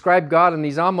Testament describe God in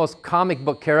these almost comic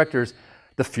book characters.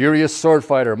 The furious sword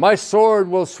fighter. My sword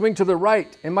will swing to the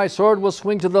right, and my sword will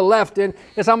swing to the left. And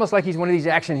it's almost like he's one of these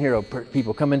action hero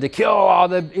people coming to kill all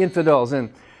the infidels.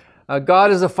 And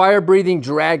God is a fire-breathing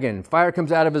dragon. Fire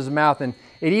comes out of his mouth, and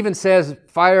it even says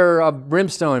fire of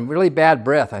brimstone. Really bad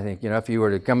breath, I think, you know, if you were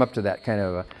to come up to that kind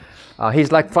of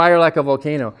he's like fire like a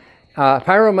volcano.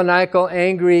 Pyromaniacal,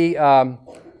 angry,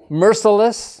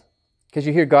 merciless, because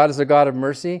you hear God is a God of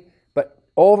mercy.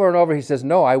 Over and over he says,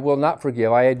 no, I will not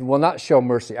forgive. I will not show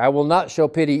mercy. I will not show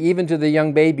pity even to the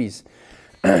young babies.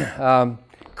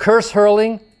 Curse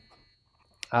hurling.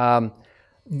 Vaxicidal.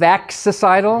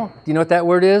 Do you know what that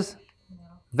word is? No.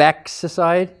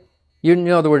 Vaxicide. You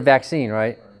know the word vaccine,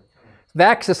 right?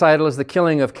 Vaxicidal is the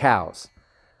killing of cows.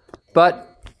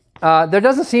 But there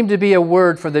doesn't seem to be a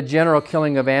word for the general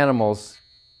killing of animals.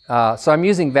 So I'm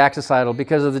using vaxicidal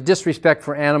because of the disrespect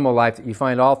for animal life that you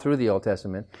find all through the Old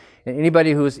Testament. And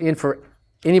anybody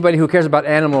who cares about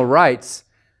animal rights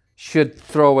should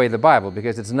throw away the Bible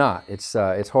because it's not. It's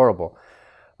horrible.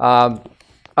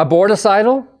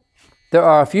 Aborticidal. There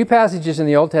are a few passages in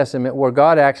the Old Testament where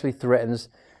God actually threatens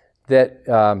that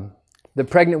the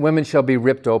pregnant women shall be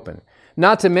ripped open.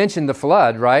 Not to mention the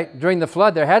flood, right? During the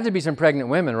flood, there had to be some pregnant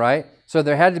women, right? So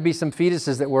there had to be some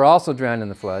fetuses that were also drowned in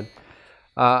the flood.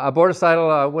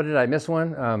 Aborticidal, what did I miss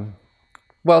one?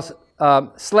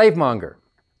 Slave monger.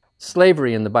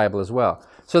 Slavery in the Bible as well.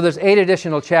 So there's 8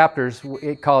 additional chapters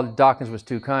called Dawkins Was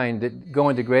Too Kind that go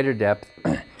into greater depth.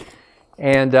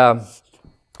 And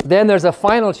then there's a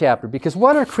final chapter, because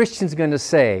what are Christians going to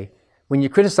say when you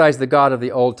criticize the God of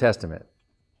the Old Testament?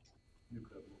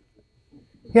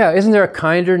 Yeah, isn't there a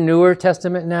kinder, newer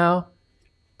testament now?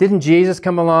 Didn't Jesus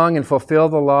come along and fulfill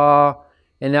the law?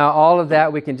 And now all of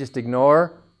that we can just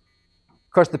ignore?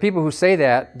 Of course, the people who say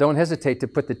that don't hesitate to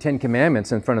put the 10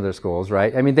 Commandments in front of their schools,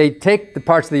 right? I mean, they take the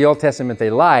parts of the Old Testament they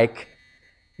like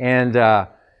and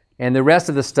And the rest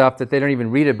of the stuff that they don't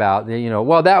even read about,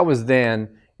 well, that was then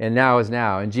and now is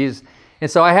now. And Jesus, and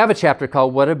so I have a chapter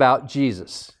called What About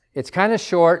Jesus? It's kind of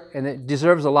short and it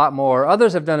deserves a lot more.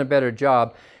 Others have done a better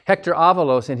job. Hector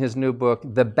Avalos, in his new book,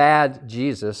 The Bad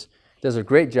Jesus, does a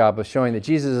great job of showing that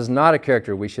Jesus is not a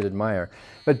character we should admire.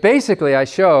 But basically I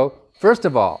show, first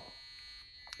of all,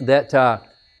 that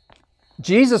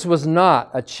Jesus was not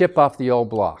a chip off the old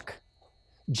block.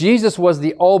 Jesus was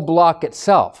the old block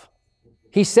itself.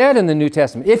 He said in the New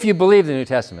Testament, if you believe the New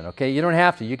Testament, okay, you don't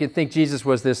have to. You can think Jesus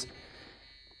was this,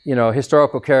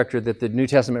 historical character that the New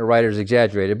Testament writers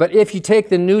exaggerated. But if you take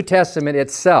the New Testament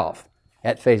itself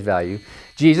at face value,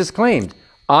 Jesus claimed,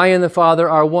 I and the Father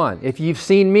are one. If you've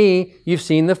seen me, you've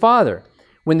seen the Father.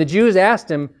 When the Jews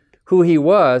asked him who he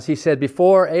was, he said,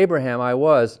 before Abraham I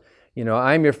was,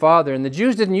 I'm your Father. And the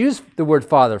Jews didn't use the word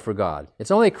Father for God. It's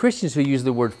only Christians who use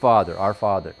the word Father, our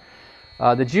Father.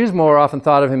 The Jews more often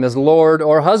thought of him as Lord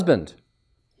or husband.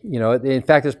 In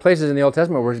fact, there's places in the Old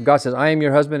Testament where God says, I am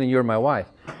your husband and you're my wife.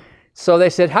 So they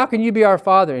said, how can you be our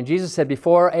Father? And Jesus said,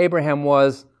 before Abraham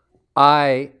was,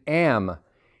 I am.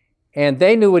 And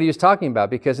they knew what he was talking about,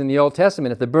 because in the Old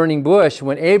Testament, at the burning bush,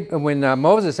 when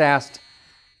Moses asked,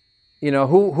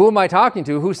 who am I talking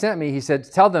to? Who sent me? He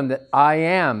said, tell them that I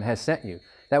am has sent you.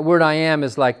 That word I am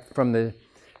is like from the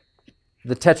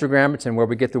Tetragrammaton where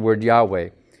we get the word Yahweh,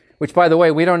 which, by the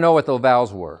way, we don't know what the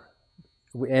vowels were.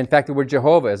 In fact, the word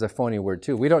Jehovah is a phony word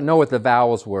too. We don't know what the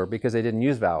vowels were because they didn't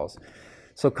use vowels.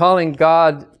 So calling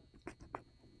God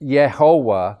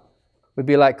Yehovah would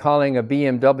be like calling a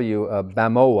BMW a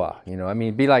Bamoa.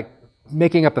 It'd be like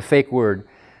making up a fake word.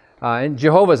 And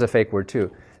Jehovah is a fake word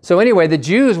too. So anyway, the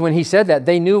Jews, when he said that,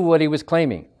 they knew what he was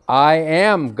claiming. I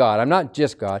am God. I'm not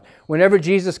just God. Whenever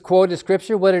Jesus quoted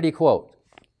Scripture, what did he quote?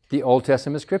 The Old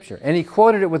Testament Scripture. And he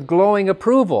quoted it with glowing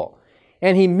approval.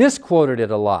 And he misquoted it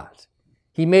a lot.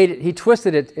 He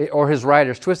twisted it, or his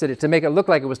writers twisted it, to make it look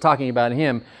like it was talking about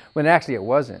him, when actually it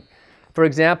wasn't. For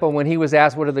example, when he was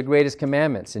asked, what are the greatest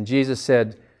commandments? And Jesus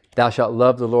said, thou shalt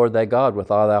love the Lord thy God with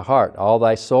all thy heart, all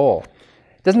thy soul.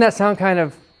 Doesn't that sound kind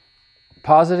of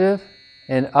positive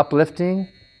and uplifting?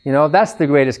 That's the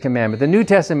greatest commandment. The New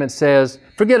Testament says,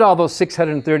 forget all those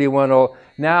 631,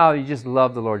 now you just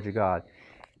love the Lord your God.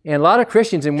 And a lot of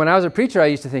Christians, and when I was a preacher, I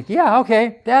used to think, yeah,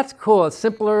 okay, that's cool. It's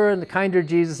simpler and the kinder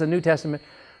Jesus, the New Testament.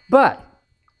 But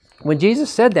when Jesus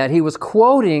said that, he was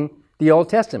quoting the Old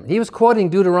Testament. He was quoting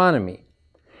Deuteronomy.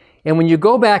 And when you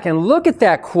go back and look at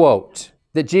that quote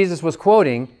that Jesus was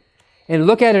quoting and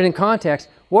look at it in context,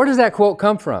 where does that quote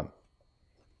come from?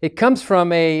 It comes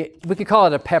from we could call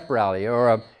it a pep rally,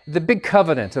 or the big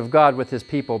covenant of God with his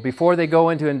people before they go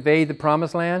in to invade the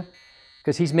promised land,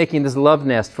 because he's making this love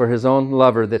nest for his own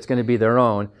lover that's going to be their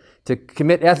own, to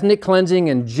commit ethnic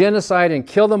cleansing and genocide and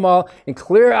kill them all and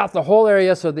clear out the whole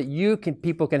area so that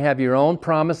people can have your own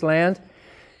promised land.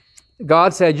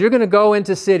 God said, you're going to go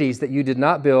into cities that you did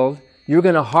not build. You're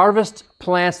going to harvest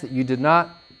plants that you did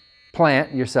not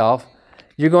plant yourself.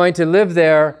 You're going to live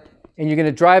there and you're going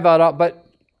to drive out all, but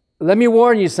let me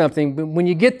warn you something. When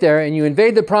you get there and you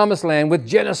invade the promised land with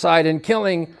genocide and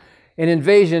killing and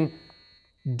invasion,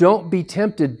 don't be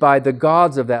tempted by the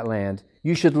gods of that land.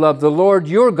 You should love the Lord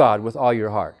your God with all your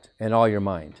heart and all your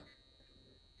mind.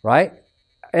 Right?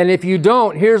 And if you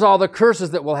don't, here's all the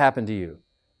curses that will happen to you.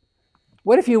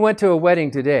 What if you went to a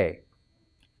wedding today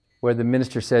where the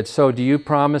minister said, so do you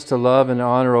promise to love and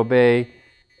honor, obey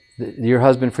your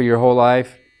husband for your whole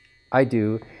life? I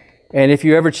do. And if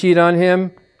you ever cheat on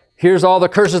him, here's all the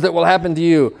curses that will happen to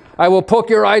you. I will poke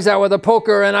your eyes out with a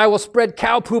poker, and I will spread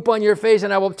cow poop on your face,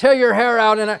 and I will tear your hair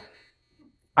out. And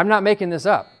I'm not making this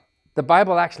up. The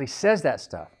Bible actually says that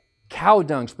stuff. Cow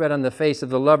dung spread on the face of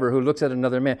the lover who looks at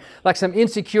another man. Like some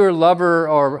insecure lover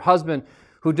or husband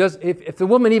who does, if the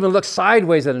woman even looks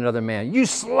sideways at another man, you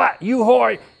slut, you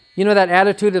whore. You know that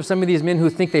attitude of some of these men who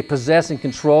think they possess and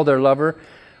control their lover?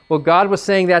 Well, God was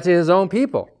saying that to his own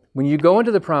people. When you go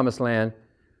into the promised land,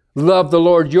 love the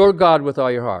Lord your God with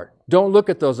all your heart. Don't look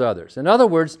at those others. In other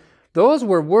words, those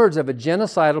were words of a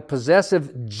genocidal,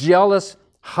 possessive, jealous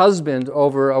husband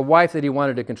over a wife that he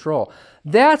wanted to control.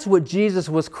 That's what Jesus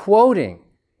was quoting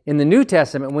in the New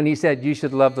Testament when he said, you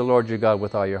should love the Lord your God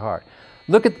with all your heart.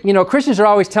 Look at, Christians are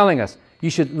always telling us, you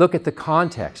should look at the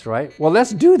context, right? Well,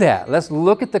 let's do that. Let's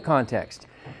look at the context.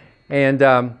 And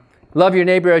love your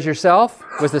neighbor as yourself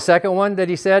was the second one that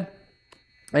he said.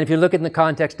 And if you look in the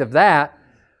context of that,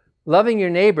 loving your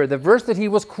neighbor, the verse that he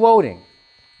was quoting,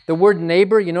 the word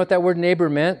neighbor, you know what that word neighbor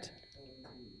meant?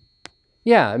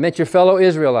 Yeah, it meant your fellow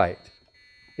Israelite.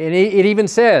 And it even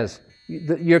says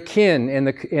your kin in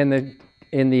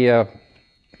the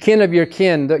kin of your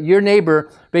kin. Your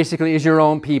neighbor basically is your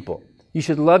own people. You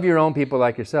should love your own people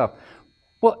like yourself.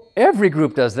 Well, every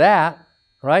group does that,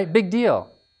 right? Big deal.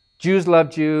 Jews love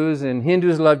Jews and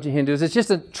Hindus love Hindus. It's just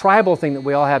a tribal thing that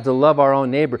we all have to love our own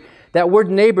neighbor. That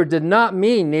word neighbor did not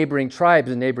mean neighboring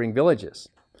tribes and neighboring villages.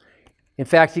 In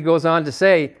fact, he goes on to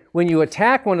say, when you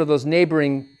attack one of those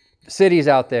neighboring cities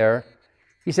out there,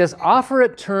 he says, offer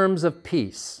it terms of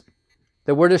peace.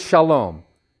 The word is shalom.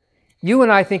 You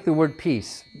and I think the word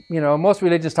peace. You know, most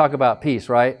religions talk about peace,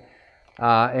 right?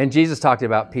 And Jesus talked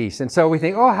about peace. And so we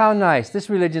think, oh, how nice. This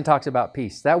religion talks about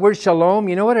peace. That word shalom,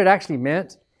 you know what it actually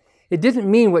meant? It didn't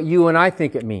mean what you and I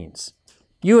think it means.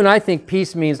 You and I think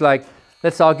peace means like,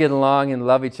 let's all get along and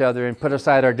love each other and put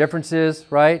aside our differences,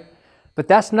 right? But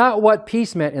that's not what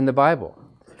peace meant in the Bible.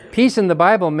 Peace in the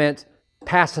Bible meant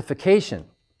pacification.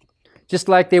 Just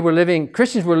like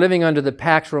Christians were living under the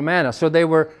Pax Romana. So they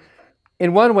were,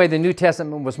 in one way, the New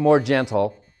Testament was more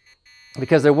gentle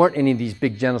because there weren't any of these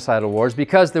big genocidal wars,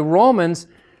 because the Romans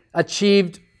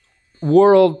achieved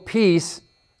world peace,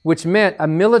 which meant a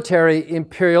military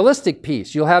imperialistic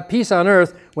peace. You'll have peace on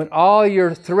earth when all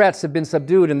your threats have been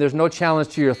subdued and there's no challenge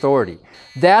to your authority.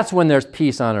 That's when there's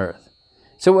peace on earth.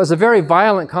 So it was a very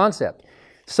violent concept.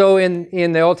 So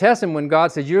in the Old Testament, when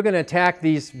God said, you're going to attack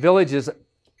these villages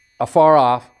afar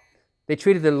off, they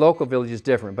treated the local villages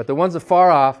different. But the ones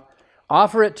afar off,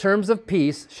 offer it terms of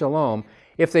peace, shalom.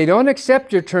 If they don't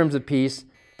accept your terms of peace,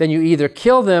 then you either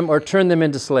kill them or turn them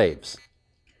into slaves.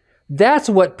 That's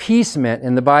what peace meant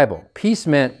in the Bible. Peace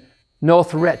meant no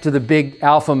threat to the big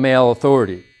alpha male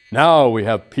authority. Now we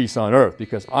have peace on earth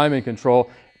because I'm in control.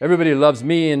 Everybody loves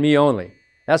me and me only.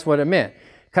 That's what it meant.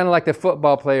 Kind of like the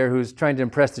football player who's trying to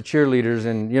impress the cheerleaders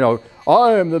and, you know,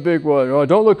 I am the big one. Oh,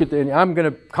 don't look at I'm going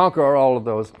to conquer all of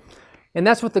those. And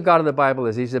that's what the God of the Bible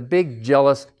is. He's a big,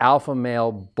 jealous, alpha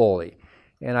male bully.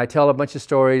 And I tell a bunch of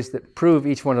stories that prove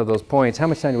each one of those points. How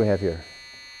much time do we have here?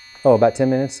 Oh, about 10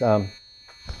 minutes.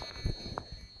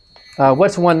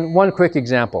 What's one quick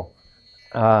example?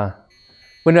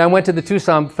 When I went to the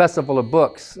Tucson Festival of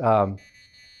Books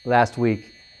last week,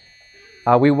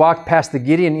 we walked past the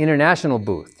Gideon International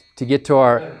booth to get to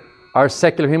our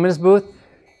secular humanist booth,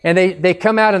 and they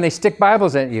come out and they stick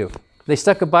Bibles at you. They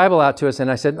stuck a Bible out to us, and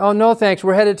I said, oh, no, thanks,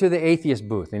 we're headed to the atheist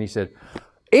booth. And he said,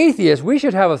 atheist, we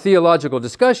should have a theological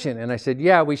discussion. And I said,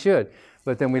 yeah, we should.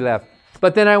 But then we left.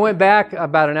 But then I went back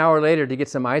about an hour later to get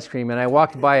some ice cream, and I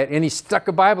walked by it, and he stuck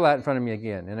a Bible out in front of me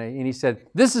again. And he said,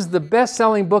 this is the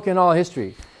best-selling book in all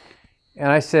history.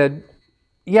 And I said,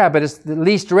 yeah, but it's the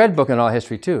least read book in all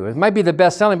history, too. It might be the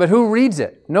best-selling, but who reads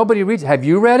it? Nobody reads it. Have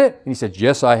you read it? And he said,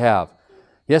 yes, I have.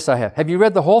 Yes, I have. Have you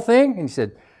read the whole thing? And he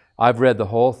said, I've read the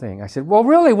whole thing. I said, well,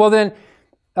 really? Well, then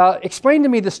explain to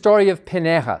me the story of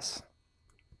Pinchas.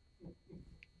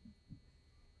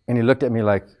 And he looked at me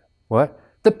like, what?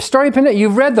 The story of Pinchas,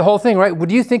 you've read the whole thing, right?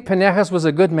 Would you think Pinchas was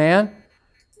a good man?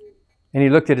 And he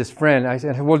looked at his friend. I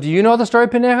said, well, do you know the story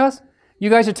of Pinchas?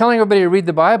 You guys are telling everybody to read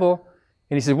the Bible.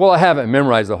 And he said, well, I haven't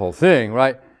memorized the whole thing,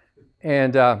 right?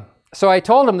 And so I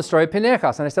told him the story of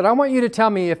Pinchas. And I said, I want you to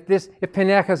tell me if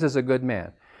Pinchas is a good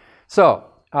man. So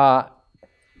the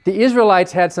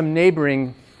Israelites had a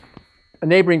neighboring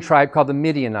tribe called the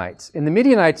Midianites. And the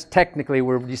Midianites technically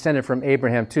were descended from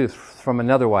Abraham too, from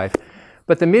another wife.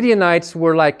 But the Midianites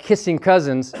were like kissing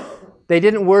cousins. They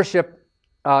didn't worship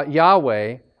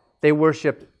Yahweh. They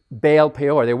worshiped Baal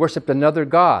Peor. They worshiped another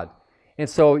god. And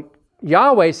so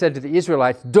Yahweh said to the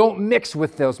Israelites, don't mix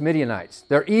with those Midianites.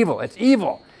 They're evil. It's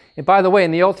evil. And by the way,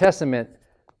 in the Old Testament,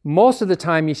 most of the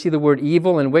time you see the word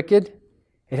evil and wicked,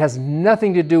 it has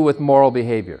nothing to do with moral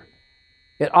behavior.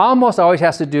 It almost always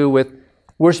has to do with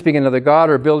worshiping another god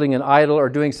or building an idol or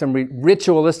doing some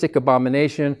ritualistic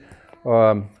abomination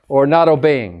or not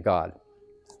obeying God.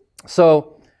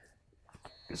 So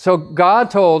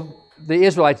God told the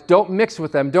Israelites, don't mix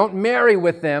with them, don't marry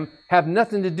with them, have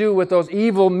nothing to do with those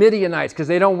evil Midianites because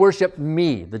they don't worship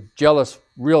me, the jealous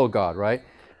real God, right?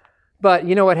 But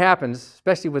you know what happens,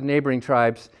 especially with neighboring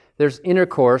tribes, there's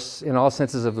intercourse in all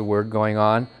senses of the word going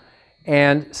on,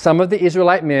 and some of the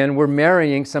Israelite men were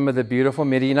marrying some of the beautiful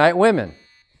Midianite women.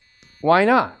 Why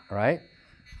not, right?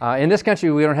 In this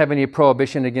country, we don't have any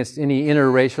prohibition against any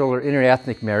interracial or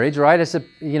interethnic marriage, right?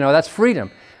 That's freedom.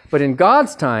 But in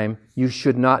God's time, you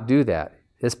should not do that.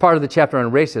 It's part of the chapter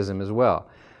on racism as well,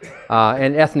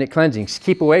 and ethnic cleansing.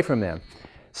 Keep away from them.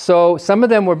 So some of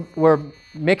them were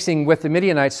mixing with the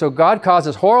Midianites, so God caused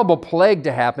this horrible plague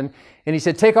to happen, and he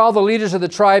said, take all the leaders of the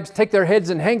tribes, take their heads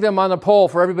and hang them on a pole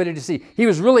for everybody to see. He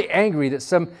was really angry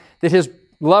that his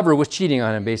lover was cheating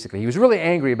on him, basically. He was really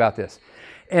angry about this.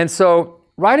 And so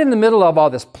right in the middle of all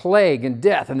this plague and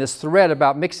death and this threat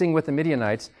about mixing with the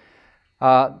Midianites,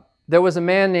 there was a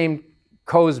man named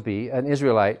Cosby, an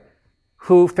Israelite,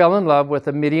 who fell in love with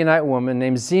a Midianite woman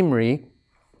named Zimri,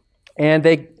 and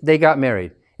they got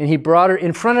married. And he brought her,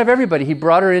 in front of everybody, he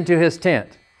brought her into his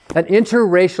tent. An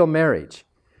interracial marriage.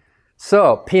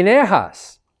 So,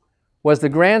 Pinehas was the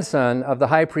grandson of the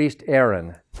high priest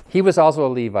Aaron. He was also a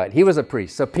Levite. He was a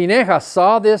priest. So Pinehas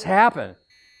saw this happen.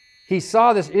 He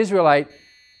saw this Israelite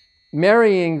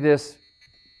marrying this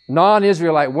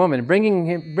non-Israelite woman,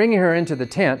 bringing her into the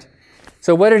tent.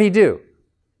 So what did he do?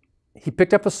 He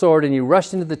picked up a sword and he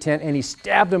rushed into the tent and he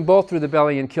stabbed them both through the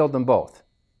belly and killed them both.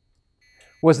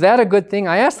 Was that a good thing?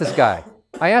 I asked the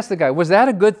guy, was that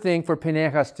a good thing for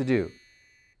Pinehas to do?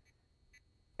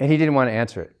 And he didn't want to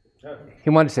answer it. He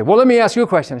wanted to say, well, let me ask you a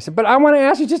question. I said, but I want to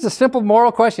ask you just a simple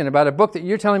moral question about a book that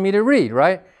you're telling me to read,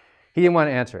 right? He didn't want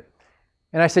to answer it.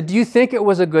 And I said, do you think it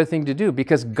was a good thing to do?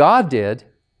 Because God did.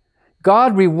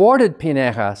 God rewarded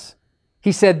Pinehas.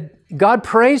 He said, God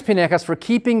praised Pinehas for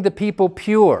keeping the people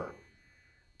pure.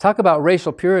 Talk about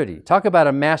racial purity. Talk about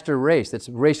a master race that's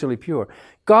racially pure.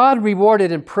 God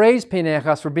rewarded and praised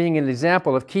Pinehas for being an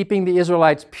example of keeping the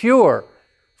Israelites pure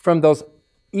from those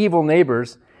evil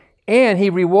neighbors. And he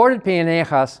rewarded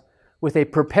Pinehas with a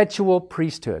perpetual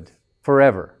priesthood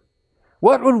forever.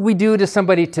 What would we do to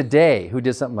somebody today who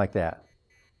did something like that?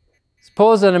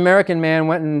 Suppose an American man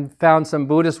went and found some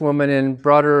Buddhist woman and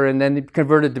brought her and then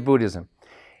converted to Buddhism.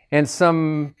 And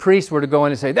some priest were to go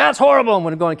in and say, that's horrible, and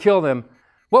would go and kill them.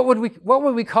 What would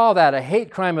we call that? A hate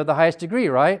crime of the highest degree,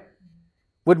 right?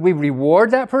 Would we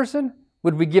reward that person?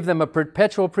 Would we give them a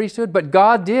perpetual priesthood? But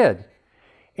God did.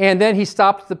 And then he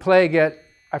stopped the plague at,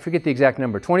 I forget the exact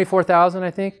number, 24,000,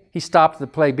 I think. He stopped the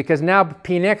plague because now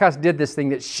Pinehas did this thing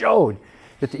that showed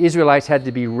that the Israelites had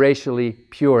to be racially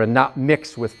pure and not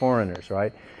mixed with foreigners,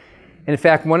 right? And in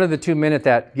fact, one of the two men at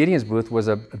that Gideon's booth was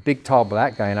a big, tall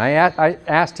black guy. And I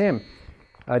asked him,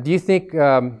 do you think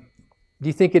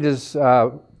it is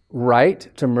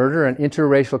right to murder an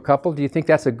interracial couple? Do you think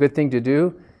that's a good thing to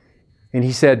do? And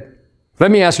he said,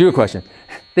 let me ask you a question.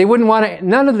 They wouldn't want to,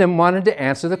 none of them wanted to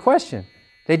answer the question.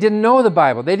 They didn't know the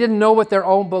Bible. They didn't know what their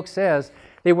own book says.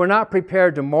 They were not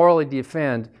prepared to morally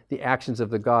defend the actions of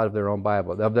the God of their own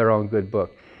Bible, of their own good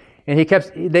book. And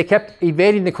they kept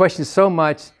evading the question so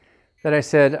much that I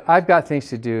said, I've got things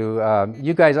to do.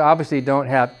 You guys obviously don't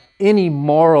have any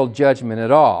moral judgment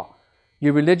at all.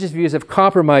 Your religious views have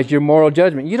compromised your moral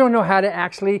judgment. You don't know how to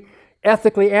actually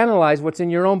ethically analyze what's in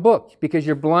your own book because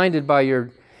you're blinded by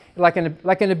your, like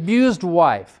an abused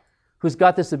wife who's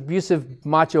got this abusive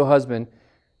macho husband.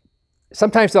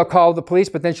 Sometimes they'll call the police,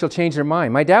 but then she'll change her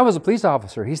mind. My dad was a police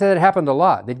officer. He said it happened a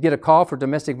lot. They'd get a call for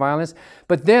domestic violence,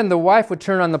 but then the wife would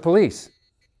turn on the police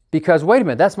because, wait a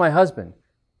minute, that's my husband.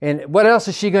 And what else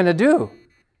is she going to do?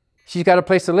 She's got a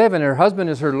place to live and her husband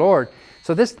is her Lord.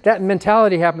 So that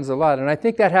mentality happens a lot. And I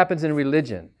think that happens in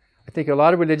religion. I think a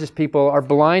lot of religious people are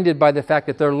blinded by the fact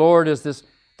that their Lord is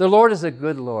a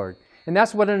good Lord. And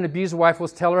that's what an abused wife will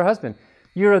tell her husband.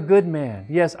 You're a good man.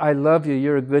 Yes, I love you.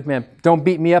 You're a good man. Don't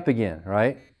beat me up again,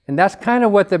 right? And that's kind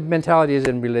of what the mentality is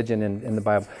in religion and in the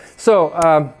Bible. So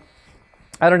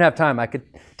I don't have time. I could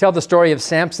tell the story of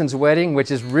Samson's wedding,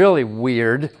 which is really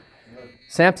weird.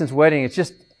 Samson's wedding,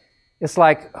 it's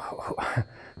like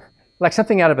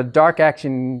something out of a dark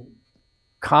action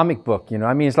comic book, you know.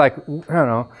 I mean, it's like, I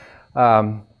don't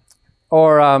know.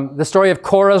 The story of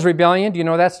Korah's rebellion. Do you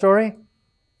know that story?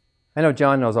 I know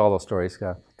John knows all those stories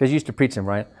because he used to preach them,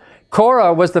 right?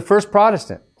 Korah was the first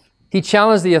Protestant. He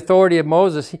challenged the authority of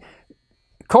Moses.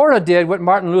 Korah did what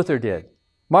Martin Luther did.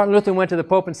 Martin Luther went to the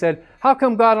Pope and said, how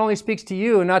come God only speaks to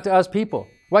you and not to us people?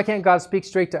 Why can't God speak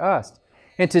straight to us?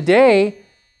 And today,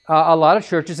 a lot of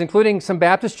churches, including some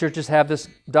Baptist churches, have this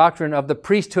doctrine of the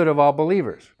priesthood of all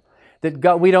believers,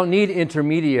 that we don't need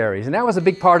intermediaries. And that was a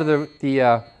big part of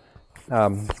the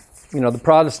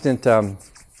Protestant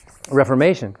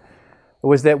Reformation,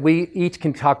 was that we each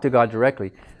can talk to God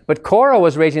directly. But Korah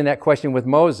was raising that question with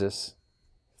Moses.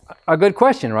 A good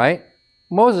question, right?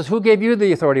 Moses, who gave you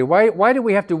the authority? Why do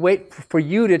we have to wait for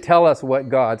you to tell us what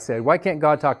God said? Why can't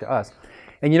God talk to us?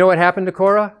 And you know what happened to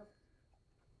Korah?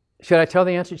 Should I tell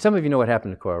the answer? Some of you know what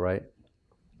happened to Korah, right?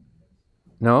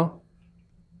 No?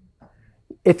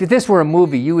 If this were a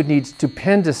movie, you would need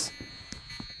stupendous,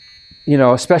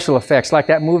 special effects. Like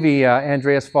that movie,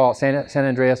 Andreas Fault, San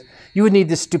Andreas. You would need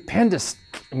this stupendous,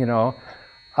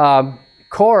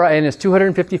 Korah and his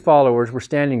 250 followers were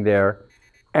standing there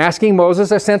asking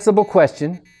Moses a sensible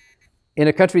question in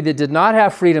a country that did not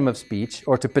have freedom of speech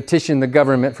or to petition the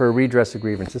government for a redress of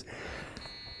grievances.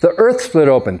 The earth split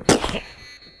open.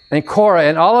 and Korah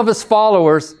and all of his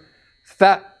followers.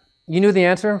 You knew the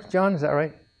answer, John? Is that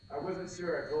right? I wasn't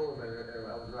sure. I told him and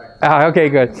I was right. Okay,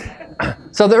 good.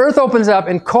 So the earth opens up,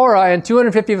 and Korah and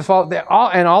 250 of his followers,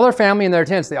 and all their family in their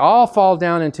tents, they all fall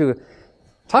down into,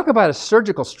 talk about a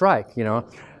surgical strike, you know.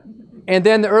 And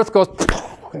then the earth goes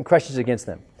and crushes against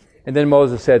them. And then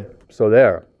Moses said, so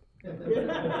there.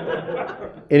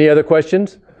 Any other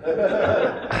questions?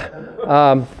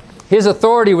 His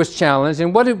authority was challenged.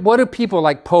 And what do people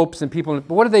like popes and people,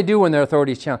 what do they do when their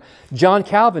authority is challenged? John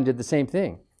Calvin did the same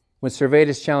thing when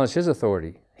Servetus challenged his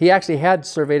authority. He actually had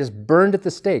Servetus burned at the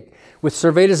stake with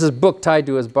Servetus' book tied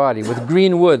to his body with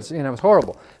green woods. You know, it was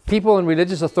horrible. People in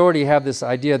religious authority have this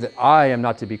idea that I am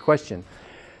not to be questioned.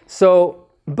 So,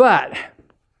 but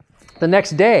the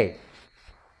next day,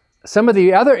 some of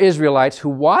the other Israelites who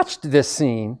watched this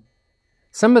scene,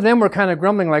 some of them were kind of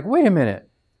grumbling like, wait a minute,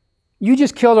 you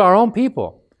just killed our own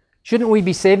people. Shouldn't we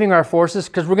be saving our forces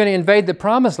because we're going to invade the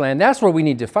promised land? That's where we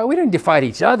need to fight. We don't need to fight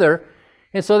each other.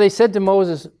 And so they said to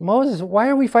Moses, Moses, why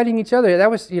are we fighting each other? That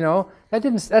was, you know,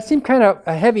 that seemed kind of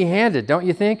heavy-handed, don't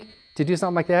you think, to do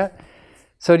something like that?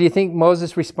 So do you think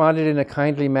Moses responded in a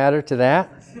kindly manner to that?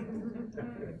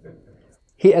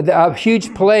 A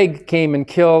huge plague came and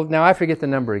killed, now I forget the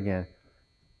number again,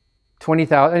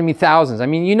 20,000, I mean thousands. I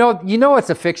mean, you know it's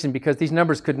a fiction because these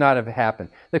numbers could not have happened.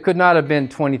 There could not have been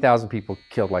 20,000 people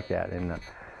killed like that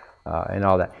and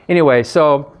all that. Anyway,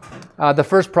 so the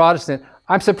first Protestant,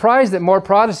 I'm surprised that more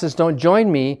Protestants don't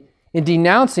join me in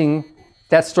denouncing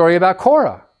that story about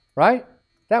Korah, right?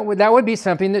 That would be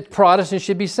something that Protestants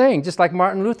should be saying, just like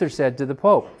Martin Luther said to the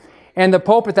Pope. And the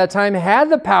Pope at that time had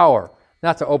the power,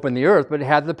 not to open the earth, but it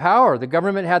had the power. The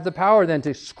government had the power then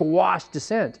to squash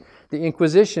dissent, the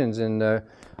Inquisitions and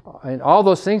all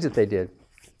those things that they did.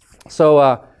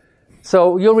 So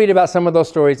you'll read about some of those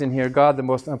stories in here. God, the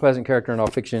most unpleasant character in all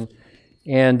fiction.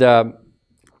 And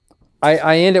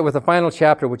I end it with a final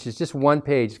chapter, which is just one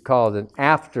page called an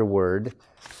afterword,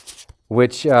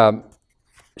 which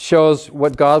shows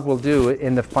what God will do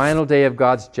in the final day of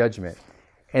God's judgment.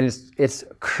 And it's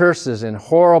curses and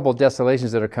horrible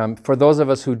desolations that are come for those of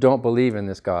us who don't believe in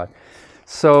this God.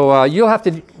 So you'll have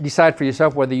to decide for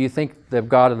yourself whether you think the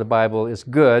God of the Bible is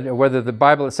good or whether the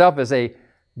Bible itself is a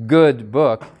good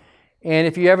book. And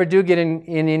if you ever do get in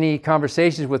any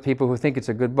conversations with people who think it's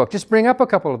a good book, just bring up a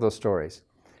couple of those stories.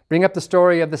 Bring up the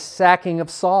story of the sacking of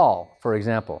Saul, for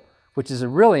example, which is a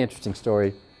really interesting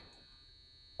story.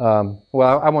 Well,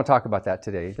 I won't talk about that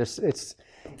today. It's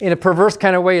in a perverse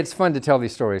kind of way, it's fun to tell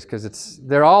these stories because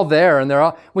they're all there, and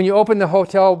when you open the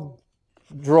hotel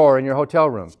drawer in your hotel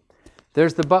room,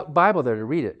 there's the Bible there to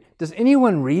read it. Does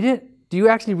anyone read it? Do you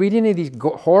actually read any of these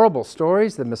horrible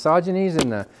stories, the misogynies in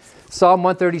the Psalm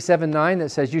 137:9 that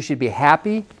says you should be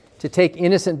happy to take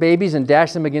innocent babies and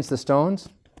dash them against the stones?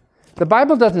 The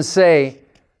Bible doesn't say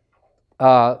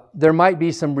there might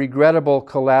be some regrettable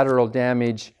collateral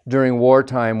damage during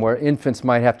wartime where infants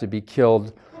might have to be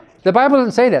killed. The Bible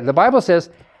doesn't say that. The Bible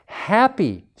says,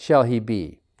 happy shall he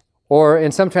be. Or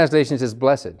in some translations, it's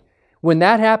blessed. When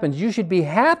that happens, you should be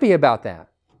happy about that.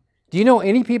 Do you know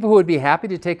any people who would be happy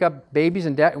to take up babies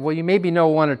and well, you maybe know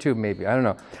one or two, maybe. I don't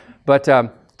know. But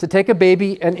to take a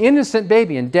baby, an innocent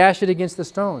baby, and dash it against the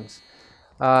stones.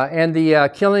 And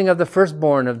the killing of the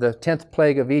firstborn of the 10th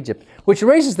plague of Egypt. Which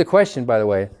raises the question, by the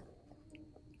way,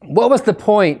 what was the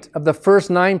point of the first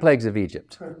 9 plagues of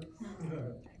Egypt?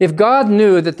 If God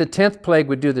knew that the 10th plague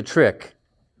would do the trick,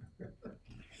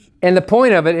 and the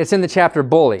point of it, it's in the chapter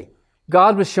Bully,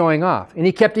 God was showing off. And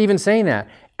he kept even saying that.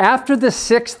 After the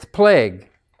 6th plague,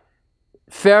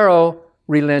 Pharaoh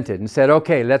relented and said,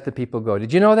 okay, let the people go.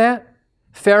 Did you know that?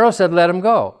 Pharaoh said, let them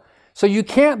go. So you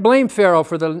can't blame Pharaoh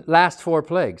for the last 4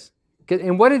 plagues.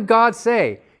 And what did God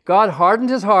say? God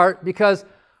hardened his heart because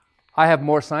I have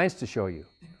more signs to show you.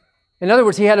 In other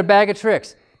words, he had a bag of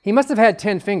tricks. He must have had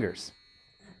 10 fingers.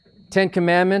 10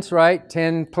 commandments, right?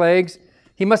 10 plagues.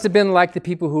 He must have been like the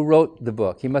people who wrote the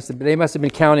book. They must have been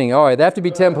counting. All right, there have to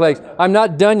be 10 plagues. I'm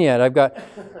not done yet.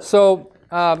 So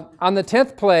on the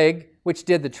 10th plague, which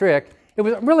did the trick, it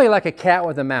was really like a cat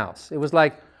with a mouse. It was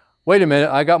like, wait a minute,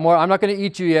 I got more. I'm not going to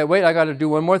eat you yet. Wait, I got to do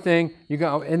one more thing.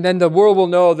 And then the world will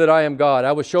know that I am God.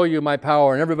 I will show you my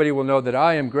power, and everybody will know that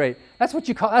I am great. That's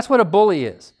what a bully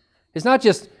is. It's not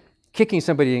just kicking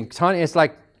somebody and taunting. It's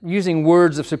like using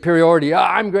words of superiority.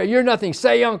 I'm great. You're nothing.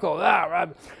 Say, uncle.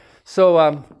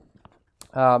 So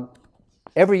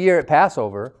every year at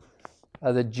Passover,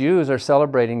 the Jews are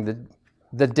celebrating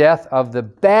the death of the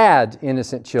bad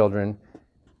innocent children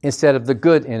instead of the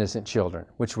good innocent children,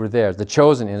 which were there, the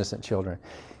chosen innocent children.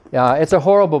 It's a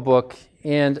horrible book,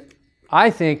 and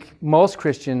I think most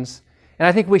Christians, and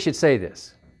I think we should say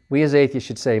this, we as atheists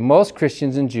should say, most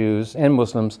Christians and Jews and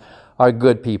Muslims are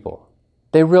good people.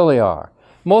 They really are.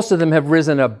 Most of them have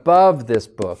risen above this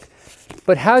book.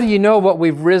 But how do you know what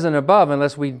we've risen above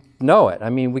unless we know it? I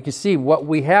mean, we can see what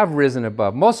we have risen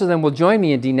above. Most of them will join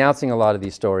me in denouncing a lot of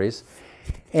these stories.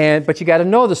 But you got to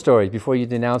know the stories before you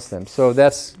denounce them. So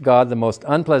that's God, the most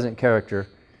unpleasant character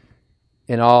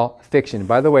in all fiction.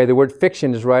 By the way, the word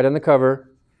fiction is right on the cover.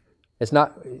 It's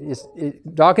not,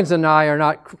 Dawkins and I are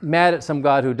not mad at some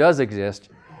God who does exist.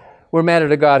 We're mad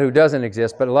at a God who doesn't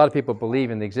exist, but a lot of people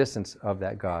believe in the existence of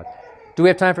that God. Do we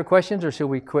have time for questions, or should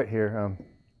we quit here?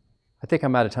 I think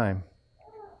I'm out of time.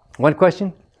 One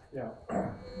question? Yeah.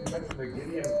 You mentioned the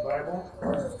Gideon Bible.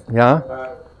 Yeah?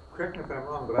 Correct me if I'm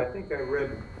wrong, but I think I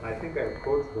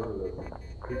approached one of the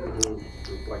people who was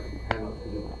like a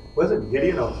panelist. Wasn't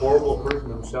Gideon a horrible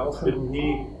person himself? Didn't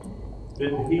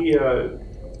he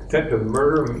attempt to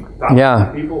murder thousands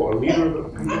of people, or leader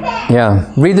of the people?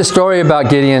 Yeah. Read the story about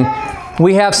Gideon.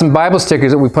 We have some Bible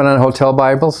stickers that we put on hotel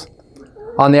Bibles.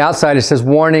 On the outside it says,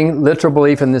 warning, literal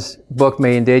belief in this book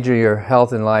may endanger your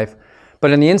health and life.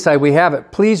 But on the inside we have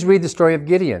it. Please read the story of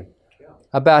Gideon,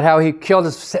 about how he killed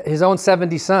his own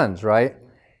 70 sons, right?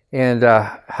 And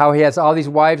how he has all these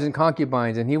wives and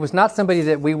concubines. And he was not somebody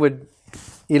that we would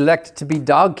elect to be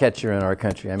dog catcher in our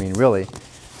country. I mean, really.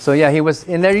 So yeah, he was,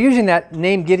 and they're using that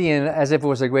name Gideon as if it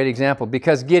was a great example,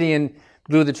 because Gideon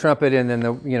blew the trumpet, and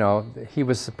then he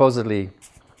was supposedly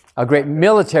a great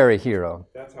military hero.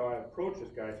 That's how I approach this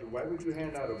guy. So why would you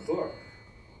hand out a book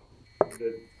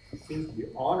that seems to be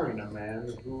honoring a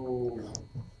man who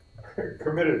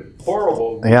committed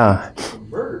horrible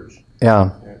murders?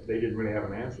 Yeah. They didn't really have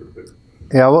an answer, but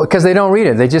yeah, well, because they don't read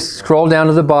it. They just scroll down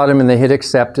to the bottom and they hit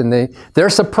accept, and they're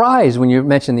surprised when you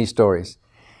mention these stories.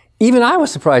 Even I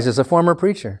was surprised as a former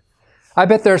preacher. I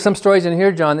bet there are some stories in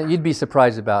here, John, that you'd be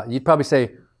surprised about. You'd probably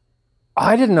say,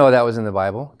 I didn't know that was in the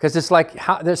Bible. Because it's like,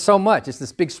 there's so much. It's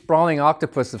this big sprawling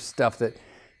octopus of stuff that,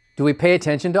 do we pay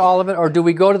attention to all of it? Or do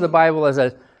we go to the Bible as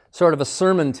a sort of a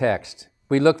sermon text?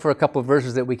 We look for a couple of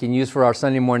verses that we can use for our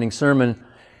Sunday morning sermon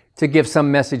to give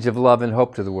some message of love and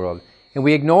hope to the world. And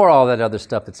we ignore all that other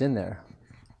stuff that's in there.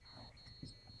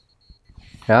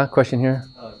 Yeah, question here?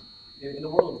 In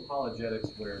the world of apologetics,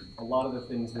 where a lot of the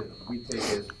things that we take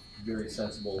as very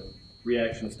sensible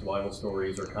reactions to Bible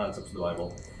stories or concepts of the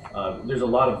Bible, there's a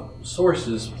lot of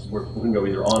sources where we can go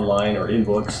either online or in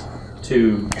books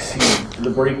to see the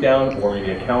breakdown or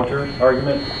maybe a counter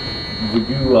argument. Would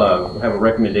you have a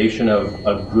recommendation of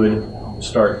a good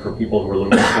start for people who are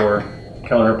looking for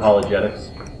counter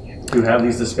apologetics, to have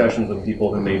these discussions with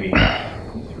people who maybe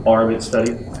are a bit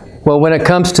studied? Well, when it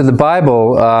comes to the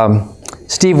Bible,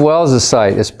 Steve Wells'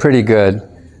 site is pretty good.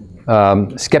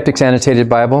 Skeptics Annotated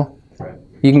Bible.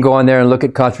 You can go on there and look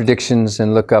at contradictions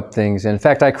and look up things. And in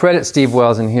fact, I credit Steve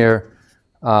Wells in here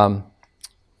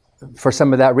for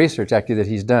some of that research, actually, that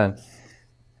he's done.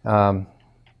 And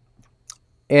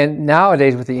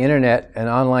nowadays, with the internet and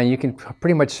online, you can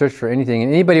pretty much search for anything.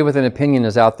 And anybody with an opinion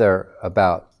is out there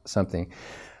about something.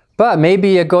 But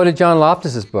maybe go to John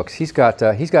Loftus's books. He's got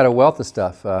a wealth of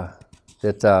stuff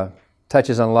that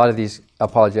touches on a lot of these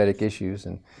apologetic issues.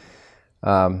 And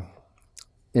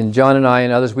John and I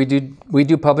and others, we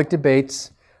do public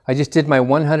debates. I just did my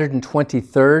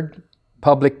 123rd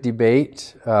public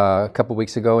debate a couple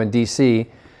weeks ago in D.C.,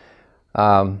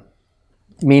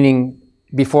 meaning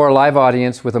before a live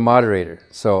audience with a moderator.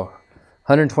 So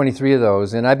 123 of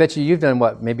those. And I bet you've done,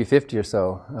 what, maybe 50 or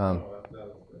so.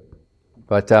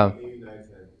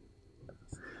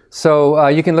 So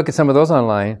you can look at some of those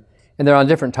online, and they're on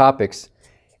different topics.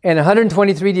 And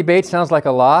 123 debates sounds like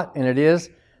a lot, and it is,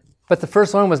 but the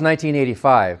first one was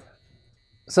 1985.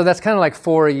 So that's kind of like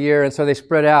 4 a year, and so they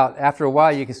spread out. After a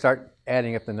while, you can start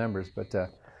adding up the numbers. But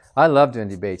I love doing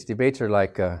debates. Debates are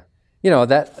like,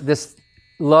 this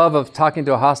love of talking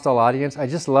to a hostile audience. I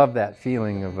just love that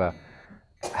feeling of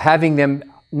having them,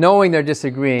 knowing they're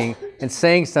disagreeing, and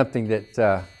saying something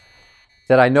that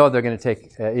I know they're going to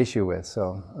take issue with.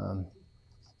 So,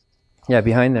 yeah,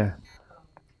 behind there.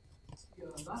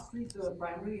 Last week, the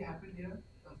primary happened here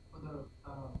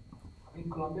in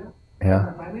Colombia. Yeah.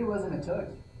 The primary was in a church.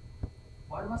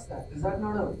 Why was that? Is that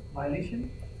not a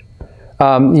violation?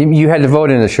 You had to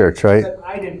vote in the church, right?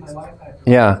 I did. My wife had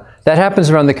to. Yeah, that happens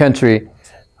around the country.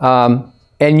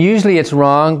 And usually it's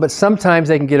wrong, but sometimes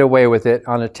they can get away with it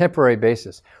on a temporary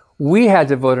basis. We had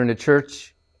to vote in a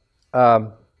church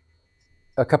a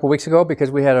couple weeks ago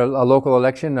because we had a local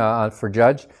election for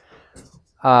judge.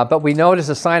 But we noticed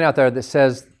a sign out there that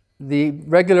says the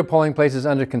regular polling place is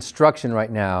under construction right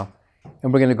now,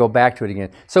 and we're going to go back to it again.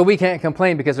 So we can't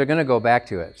complain because they're going to go back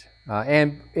to it.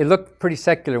 And it looked pretty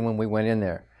secular when we went in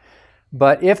there.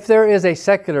 But if there is a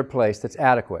secular place that's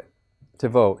adequate to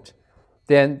vote,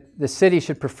 then the city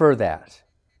should prefer that.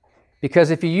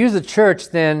 Because if you use the church,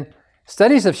 then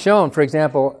studies have shown, for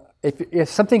example, if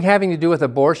something having to do with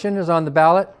abortion is on the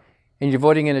ballot and you're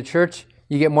voting in a church,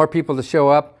 you get more people to show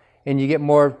up and you get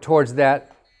more towards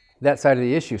that side of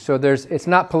the issue. So it's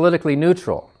not politically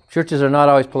neutral. Churches are not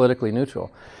always politically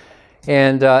neutral.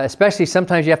 And especially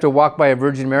sometimes you have to walk by a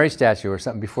Virgin Mary statue or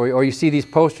something or you see these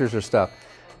posters or stuff.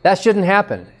 That shouldn't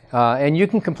happen. And you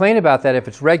can complain about that if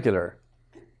it's regular.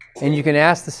 And you can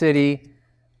ask the city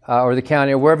or the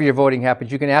county or wherever your voting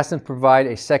happens, you can ask them to provide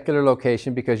a secular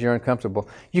location because you're uncomfortable.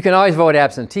 You can always vote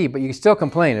absentee, but you can still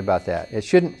complain about that. It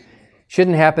shouldn't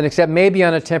happen except maybe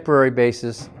on a temporary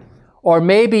basis. Or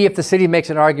maybe if the city makes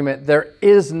an argument, there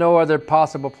is no other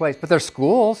possible place. But there's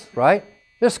schools, right?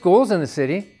 There's schools in the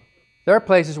city. There are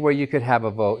places where you could have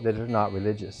a vote that are not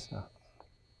religious.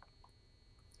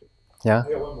 Yeah?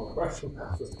 I got one more question.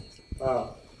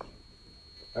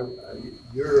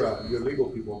 Your legal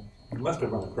people, you must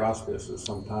have run across this at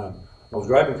some time. I was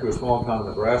driving through a small town in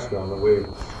Nebraska on the way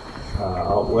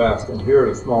out west, and here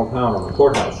in a small town on the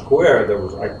courthouse square,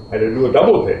 I had to do a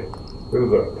double take. There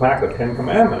was a plaque of 10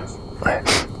 Commandments.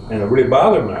 And it really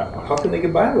bothered me. How can they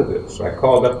get by with this? So I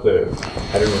called up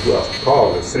I don't know who else to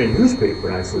call, the city newspaper,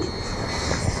 and I said,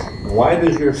 why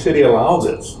does your city allow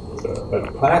this?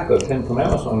 A plaque of 10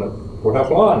 Commandments on the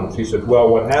courthouse lawn? And she said, well,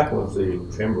 what happened was the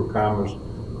Chamber of Commerce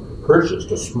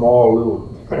purchased a small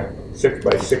little 6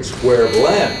 by 6 square of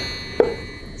land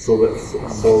so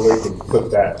they could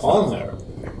put that on there.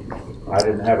 I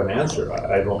didn't have an answer.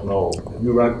 I don't know. Have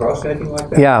you run across anything like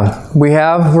that? Yeah, we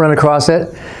have run across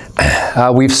it.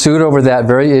 We've sued over that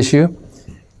very issue.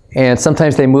 And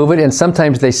sometimes they move it, and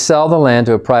sometimes they sell the land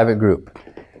to a private group.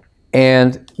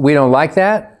 And we don't like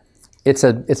that. It's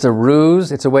a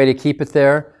ruse. It's a way to keep it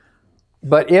there.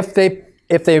 But if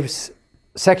they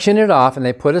section it off and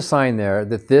they put a sign there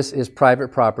that this is private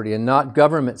property and not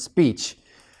government speech,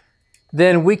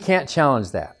 then we can't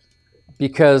challenge that.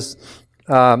 Because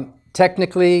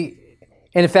technically,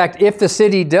 and in fact, if the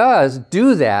city does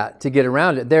do that to get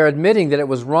around it, they're admitting that it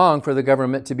was wrong for the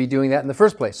government to be doing that in the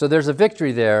first place. So there's a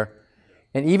victory there.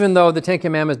 And even though the 10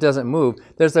 Commandments doesn't move,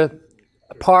 there's a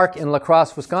park in La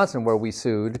Crosse, Wisconsin, where we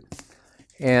sued.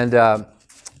 And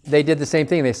they did the same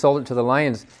thing. They sold it to the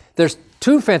Lions. There's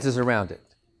 2 fences around it.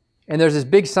 And there's this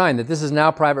big sign that this is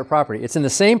now private property. It's in the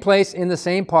same place, in the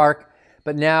same park,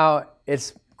 but now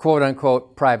it's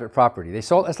quote-unquote private property.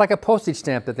 It's like a postage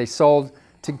stamp that they sold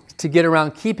to get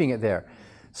around keeping it there.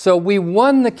 So we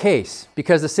won the case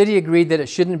because the city agreed that it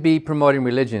shouldn't be promoting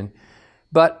religion.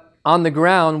 But on the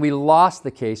ground, we lost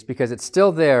the case because it's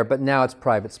still there, but now it's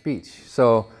private speech.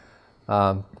 So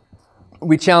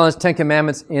we challenged 10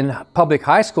 Commandments in public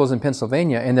high schools in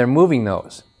Pennsylvania, and they're moving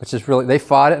those, which is really, they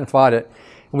fought it and fought it.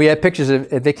 We had pictures of,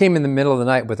 they came in the middle of the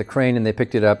night with a crane and they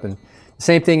picked it up. And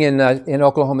same thing in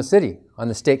Oklahoma City on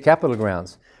the state capitol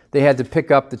grounds. They had to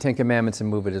pick up the 10 Commandments and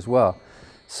move it as well.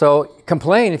 So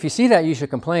complain, if you see that, you should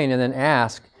complain and then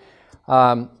ask.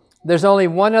 There's only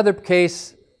one other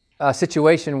case,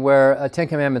 situation where 10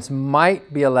 Commandments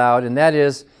might be allowed, and that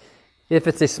is if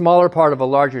it's a smaller part of a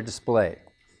larger display.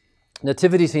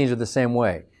 Nativity scenes are the same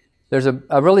way. There's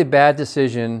a really bad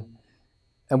decision,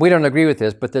 and we don't agree with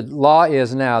this, but the law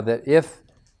is now that if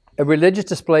a religious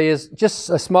display is just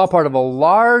a small part of a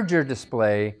larger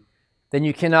display, then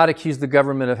you cannot accuse the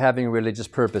government of having a religious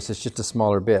purpose. It's just a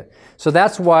smaller bit. So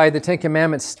that's why the 10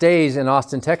 Commandments stays in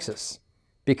Austin, Texas,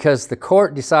 because the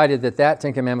court decided that that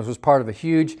 10 Commandments was part of a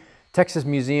huge Texas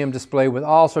museum display with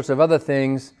all sorts of other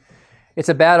things. It's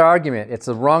a bad argument. It's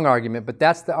a wrong argument, but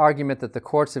that's the argument that the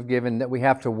courts have given that we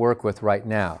have to work with right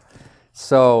now.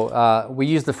 So we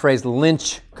use the phrase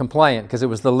Lynch compliant because it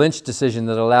was the Lynch decision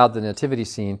that allowed the nativity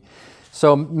scene.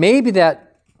 So maybe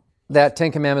that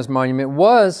 10 Commandments monument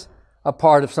was a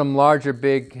part of some larger,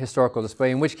 big historical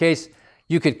display, in which case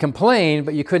you could complain,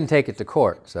 but you couldn't take it to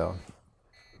court. So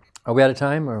are we out of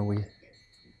time? Or are we?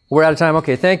 We're out of time.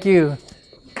 Okay, thank you.